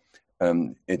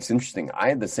 It's interesting. I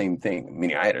had the same thing.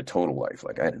 Meaning, I had a total life.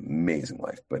 Like, I had an amazing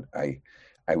life, but I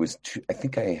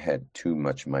think I had too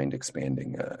much mind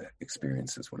expanding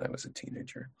experiences when I was a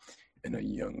teenager and a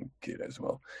young kid as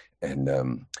well.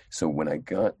 And so when I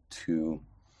got to,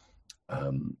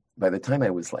 by the time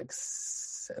I was like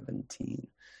 17,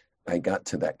 I got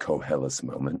to that Koheles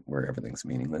moment where everything's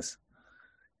meaningless.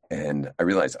 And I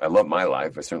realized I love my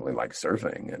life. I certainly like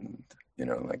surfing and,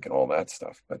 and all that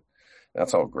stuff, but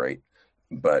that's all great.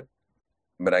 But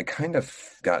I kind of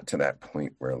got to that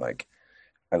point where, like,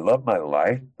 I love my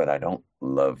life, but I don't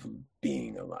love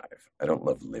being alive. I don't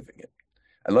love living it.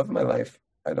 I love my life.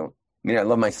 I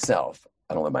love myself.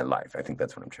 I don't love my life. I think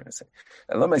that's what I'm trying to say.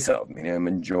 I love myself. Meaning, I'm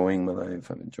enjoying my life.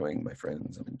 I'm enjoying my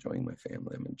friends. I'm enjoying my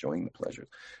family. I'm enjoying the pleasures.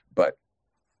 But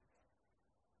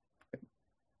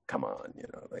come on,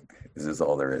 like, is this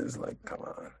all there is? Like, come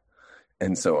on.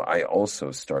 And so I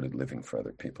also started living for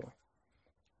other people.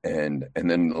 And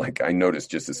then, like, I noticed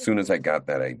just as soon as I got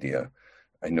that idea,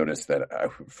 I noticed that I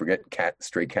forget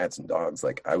stray cats and dogs.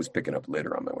 Like, I was picking up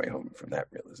litter on my way home from that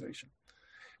realization.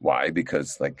 Why?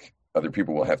 Because, like, other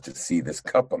people will have to see this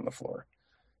cup on the floor.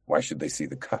 Why should they see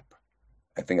the cup?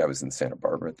 I think I was in Santa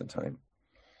Barbara at the time.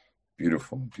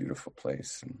 Beautiful, beautiful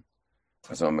place. And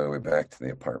I was on my way back to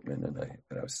the apartment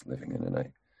that I was living in, and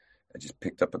I just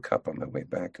picked up a cup on my way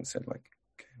back and said, like,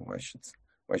 okay, why should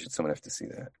someone have to see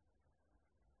that?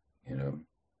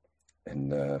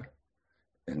 And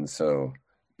so,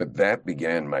 but that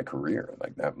began my career.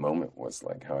 Like, that moment was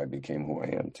like how I became who I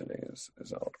am today. Is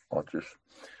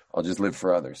I'll just live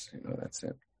for others. That's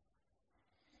it.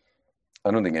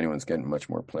 I don't think anyone's getting much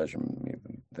more pleasure from me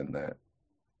than that.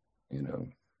 I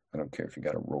don't care if you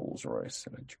got a Rolls Royce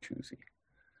and a jacuzzi.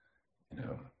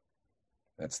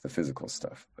 That's the physical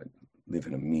stuff. But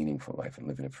living a meaningful life and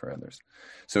living it for others.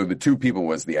 So the two people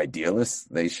was the idealists.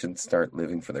 They should start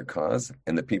living for their cause.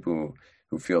 And the people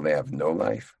who feel they have no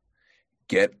life,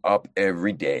 get up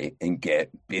every day and get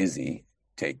busy.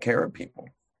 Take care of people.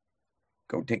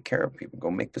 Go take care of people.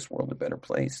 Go make this world a better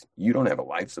place. You don't have a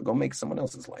life, so go make someone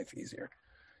else's life easier.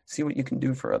 See what you can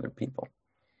do for other people.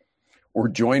 Or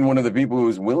join one of the people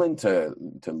who's willing to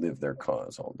live their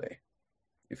cause all day,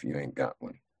 if you ain't got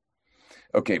one.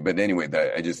 Okay, but anyway,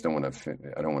 I just don't want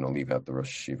to leave out the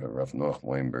Rosh Yeshiva, Rav Noach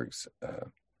Weinberg's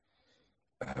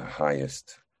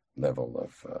highest level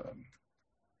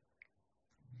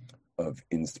of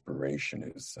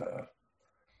inspiration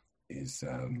is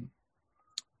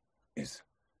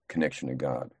connection to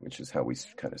God, which is how we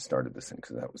kind of started this thing,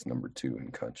 because that was number 2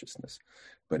 in consciousness.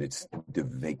 But it's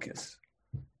Devekus,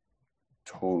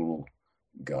 total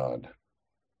God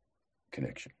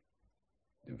connection.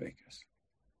 Devekus.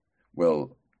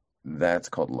 Well, that's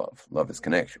called love. Love is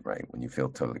connection, right? When you feel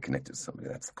totally connected to somebody,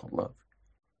 that's called love.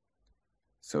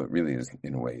 So it really is,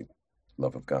 in a way,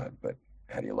 love of God. But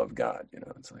how do you love God?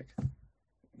 It's like,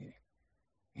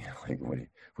 like what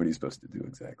are you supposed to do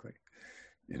exactly?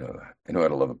 I know how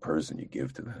to love a person. You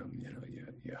give to them.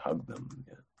 You hug them.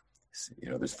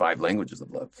 There's 5 languages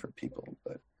of love for people,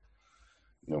 but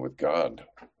with God,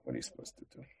 what are you supposed to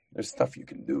do? There's stuff you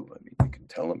can do. I mean, you can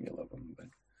tell them you love them,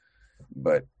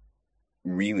 but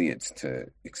really, it's to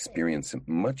experience it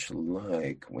much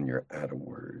like when you're out of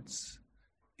words.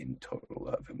 in total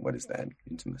love. And what is that?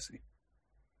 Intimacy.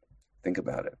 Think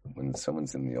about it. When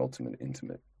someone's in the ultimate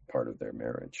intimate part of their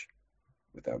marriage,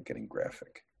 without getting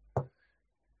graphic,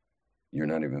 you're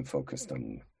not even focused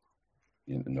on,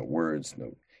 no words,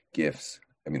 no gifts.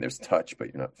 I mean, there's touch, but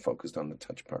you're not focused on the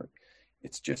touch part.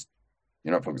 It's just,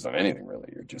 you're not focused on anything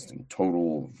really. You're just in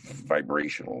total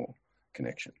vibrational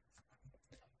connection.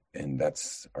 And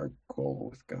that's our goal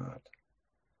with God,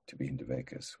 to be in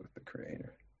Dveikus with the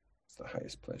Creator. It's the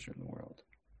highest pleasure in the world.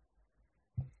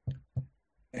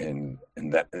 And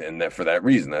that for that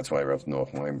reason, that's why Rav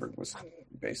Noach Weinberg was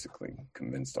basically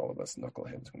convinced all of us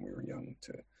knuckleheads when we were young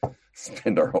to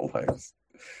spend our whole lives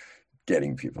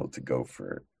getting people to go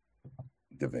for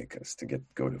Dveikus, to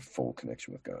go to full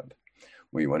connection with God.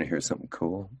 Well, you want to hear something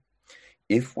cool?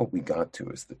 If what we got to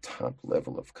is the top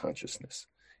level of consciousness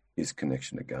is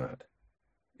connection to God,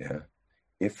 yeah?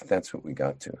 If that's what we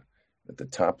got to, that the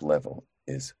top level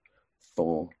is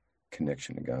full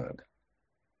connection to God,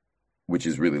 which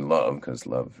is really love, because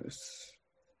love is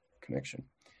connection.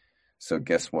 So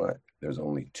guess what? There's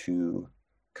only two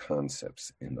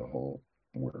concepts in the whole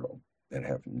world that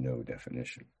have no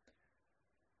definition.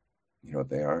 You know what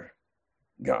they are?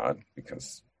 God,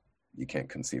 because you can't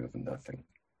conceive of nothing.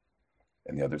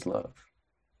 And the other's love.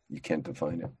 You can't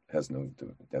define it. It has no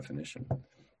definition. I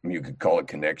mean, you could call it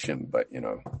connection, but,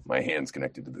 my hand's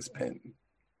connected to this pen.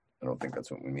 I don't think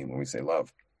that's what we mean when we say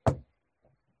love.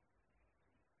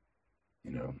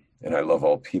 And I love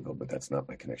all people, but that's not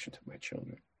my connection to my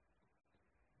children.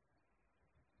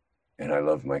 And I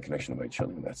love my connection to my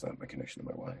children. That's not my connection to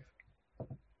my wife.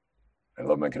 I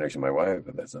love my connection to my wife,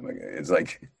 but that's not my, it's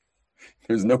like,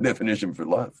 there's no definition for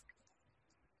love.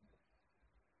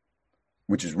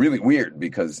 Which is really weird,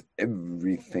 because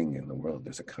everything in the world,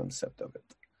 there's a concept of it,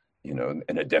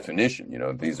 and a definition.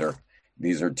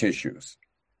 These are tissues.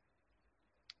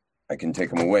 I can take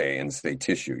them away and say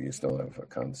tissue. You still have a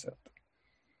concept.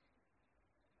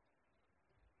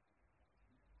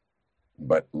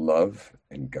 But love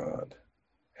and God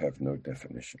have no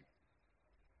definition.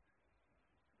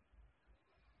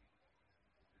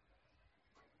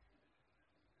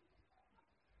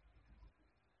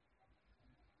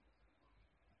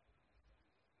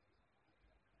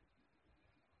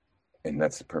 And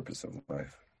that's the purpose of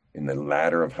life. In the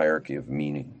ladder of hierarchy of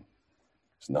meaning,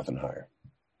 there's nothing higher.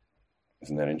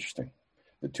 Isn't that interesting?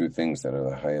 The two things that are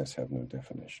the highest have no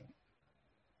definition.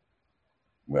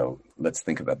 Well, let's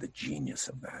think about the genius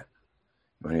of that.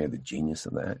 You want to hear the genius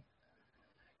of that?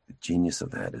 The genius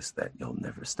of that is that you'll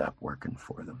never stop working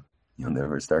for them. You'll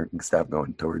never stop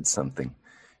going towards something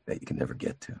that you can never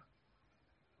get to.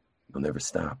 You'll never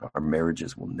stop. Our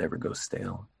marriages will never go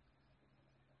stale.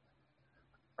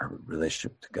 Our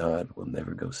relationship to God will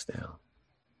never go stale.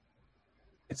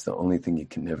 It's the only thing you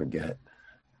can never get.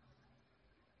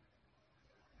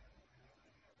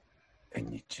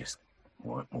 And you just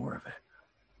want more of it.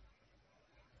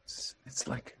 It's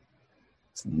like,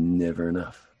 it's never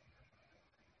enough.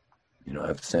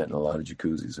 I've sat in a lot of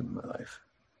jacuzzis in my life.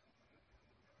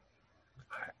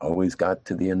 I always got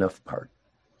to the enough part.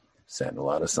 Sat in a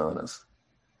lot of saunas.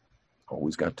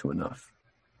 Always got to enough.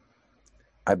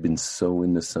 I've been so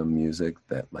into some music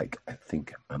that I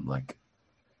think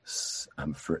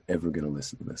I'm forever going to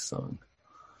listen to this song.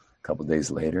 A couple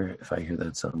days later, if I hear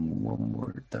that song one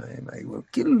more time, I will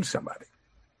kill somebody.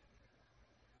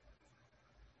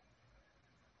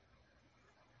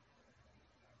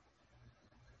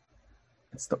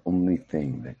 It's the only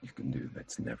thing that you can do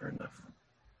that's never enough.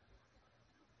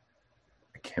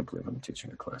 I can't believe I'm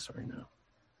teaching a class right now.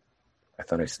 I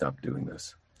thought I stopped doing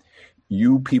this.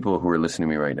 You people who are listening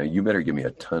to me right now, you better give me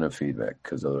a ton of feedback,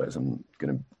 because otherwise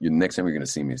next time you're going to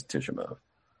see me is Tisha B'Av.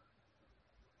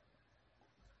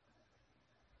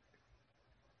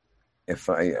 If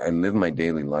I live my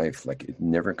daily life, it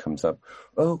never comes up,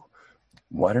 oh,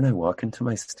 why don't I walk into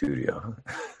my studio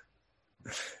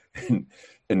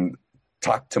and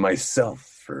talk to myself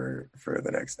for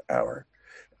the next hour?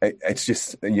 It's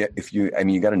just, you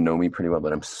got to know me pretty well,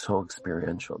 but I'm so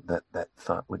experiential that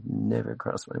thought would never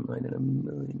cross my mind in a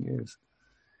million years.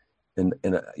 And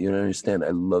you don't understand, I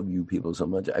love you people so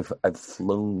much. I've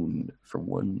flown for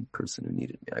one person who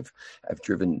needed me. I've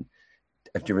driven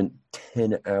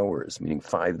 10 hours, meaning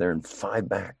 5 there and 5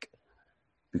 back,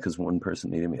 because one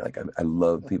person needed me. I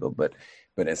love people, but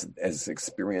as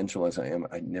experiential as I am,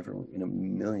 I never in a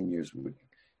million years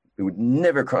it would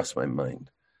never cross my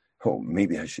mind, oh,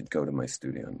 maybe I should go to my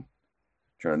studio and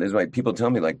try. This is why people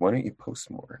tell me, why don't you post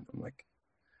more? And I'm like,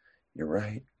 you're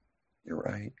right.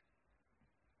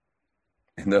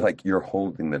 And they're like, you're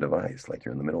holding the device,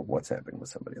 you're in the middle of WhatsApping with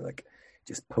somebody,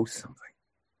 just post something.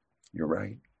 You're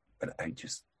right. But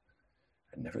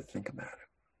I never think about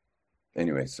it.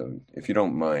 Anyway, so if you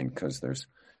don't mind, because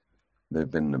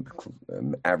there've been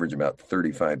an average about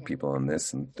 35 people on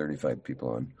this and 35 people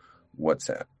on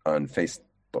WhatsApp, on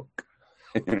Facebook.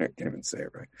 I can't even say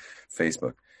it right.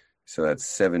 Facebook. So that's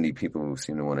 70 people who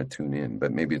seem to want to tune in,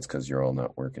 but maybe it's because you're all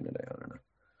not working today. I don't know.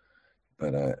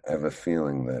 But I have a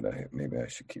feeling that maybe I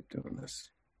should keep doing this.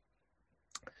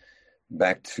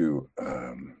 Back to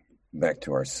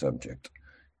our subject.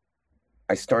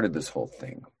 I started this whole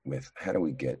thing with how do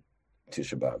we get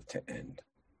Tisha B'Av to end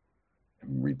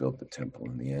and rebuild the temple?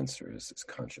 And the answer is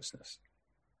consciousness.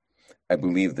 I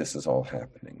believe this is all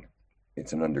happening.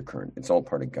 It's an undercurrent. It's all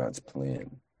part of God's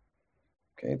plan.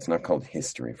 Okay, it's not called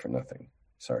history for nothing.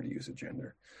 Sorry to use a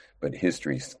gender, but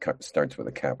history starts with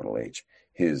a capital H.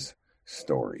 His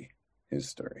story.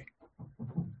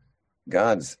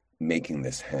 God's making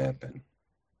this happen,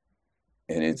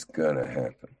 and it's gonna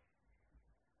happen.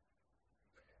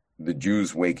 The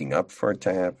Jews waking up for it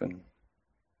to happen.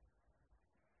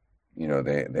 You know,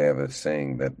 they have a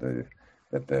saying that the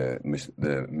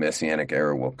Messianic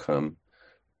era will come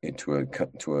into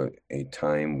a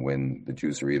time when the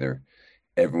Jews are either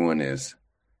everyone is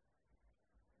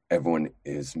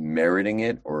meriting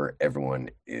it or everyone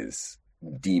is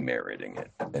demeriting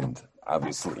it. And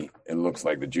obviously it looks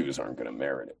like the Jews aren't going to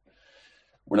merit it.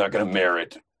 We're not going to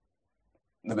merit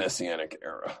the Messianic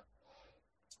era.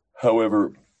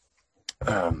 However,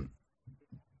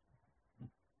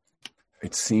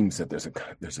 it seems that there's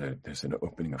an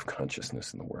opening of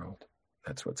consciousness in the world.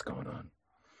 That's what's going on.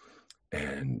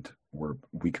 And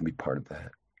we can be part of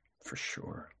that for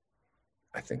sure.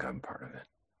 I think I'm part of it.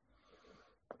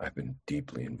 I've been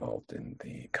deeply involved in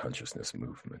the consciousness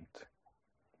movement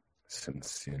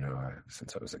since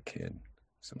I was a kid,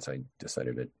 since I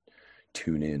decided to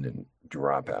tune in and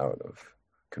drop out of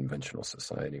conventional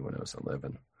society when I was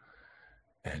 11.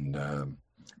 And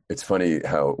it's funny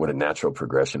what a natural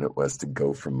progression it was to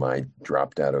go from my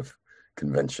dropped out of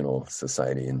conventional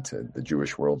society into the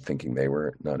Jewish world, thinking they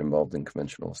were not involved in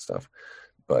conventional stuff.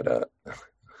 But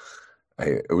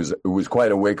it was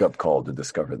quite a wake up call to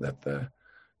discover that the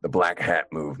black hat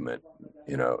movement,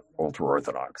 ultra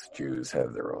Orthodox Jews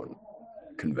have their own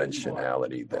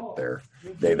conventionality that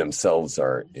they themselves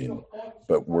are in,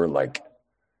 but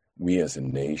we as a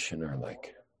nation are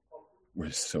we're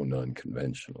so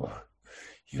non-conventional.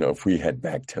 If we had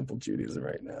back Temple Judaism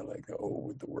right now,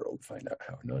 would the world find out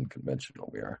how non-conventional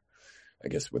we are? I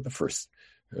guess with the first,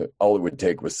 all it would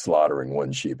take was slaughtering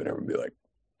one sheep and everyone would be like,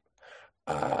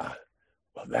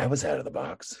 well, that was out of the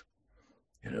box,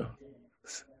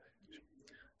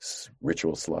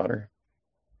 ritual slaughter.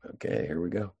 Okay, here we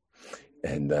go.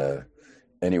 And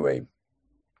anyway,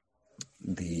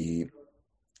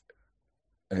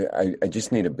 I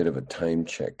just need a bit of a time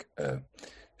check.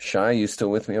 Shai, you still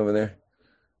with me over there?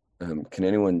 Can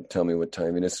anyone tell me what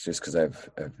time it is? Just because I've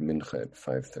mincha at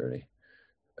 5:30.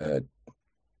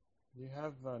 You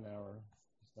have an hour,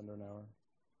 just under an hour.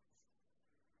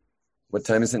 What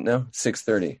time is it now?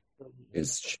 6:30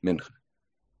 is mincha.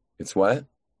 It's what?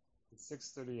 It's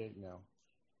 6:38 now.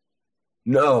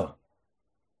 No.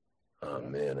 Oh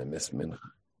man, I missed mincha.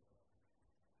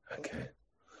 Okay.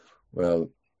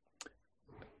 Well,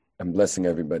 I'm blessing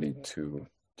everybody to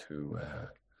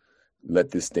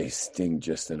let this day sting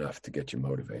just enough to get you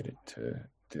motivated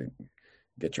to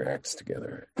get your acts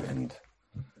together. And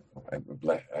I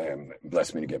am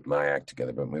blessed me to get my act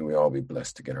together, but may we all be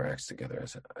blessed to get our acts together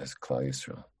as Klal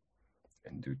Yisrael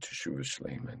and do Teshuvah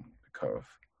Shleim and Bekarov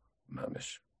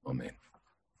Mamish. Amen.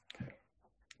 Okay.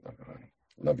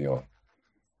 Love you all.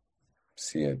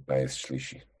 See you by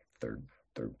Shlishi, third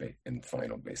and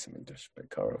final Beis Hamikdash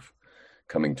Bekarov,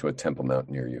 coming to a Temple Mount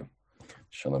near you.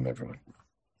 Shalom, everyone.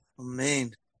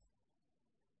 Amen.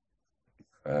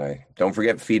 Don't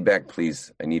forget feedback,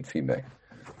 please. I need feedback.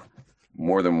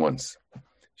 More than once.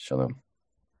 Shalom.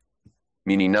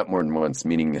 Meaning not more than once,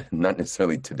 meaning not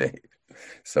necessarily today.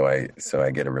 So I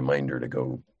get a reminder to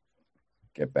go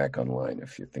get back online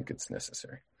if you think it's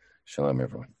necessary. Shalom,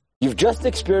 everyone. You've just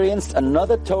experienced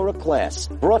another Torah class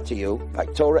brought to you by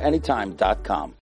TorahAnytime.com.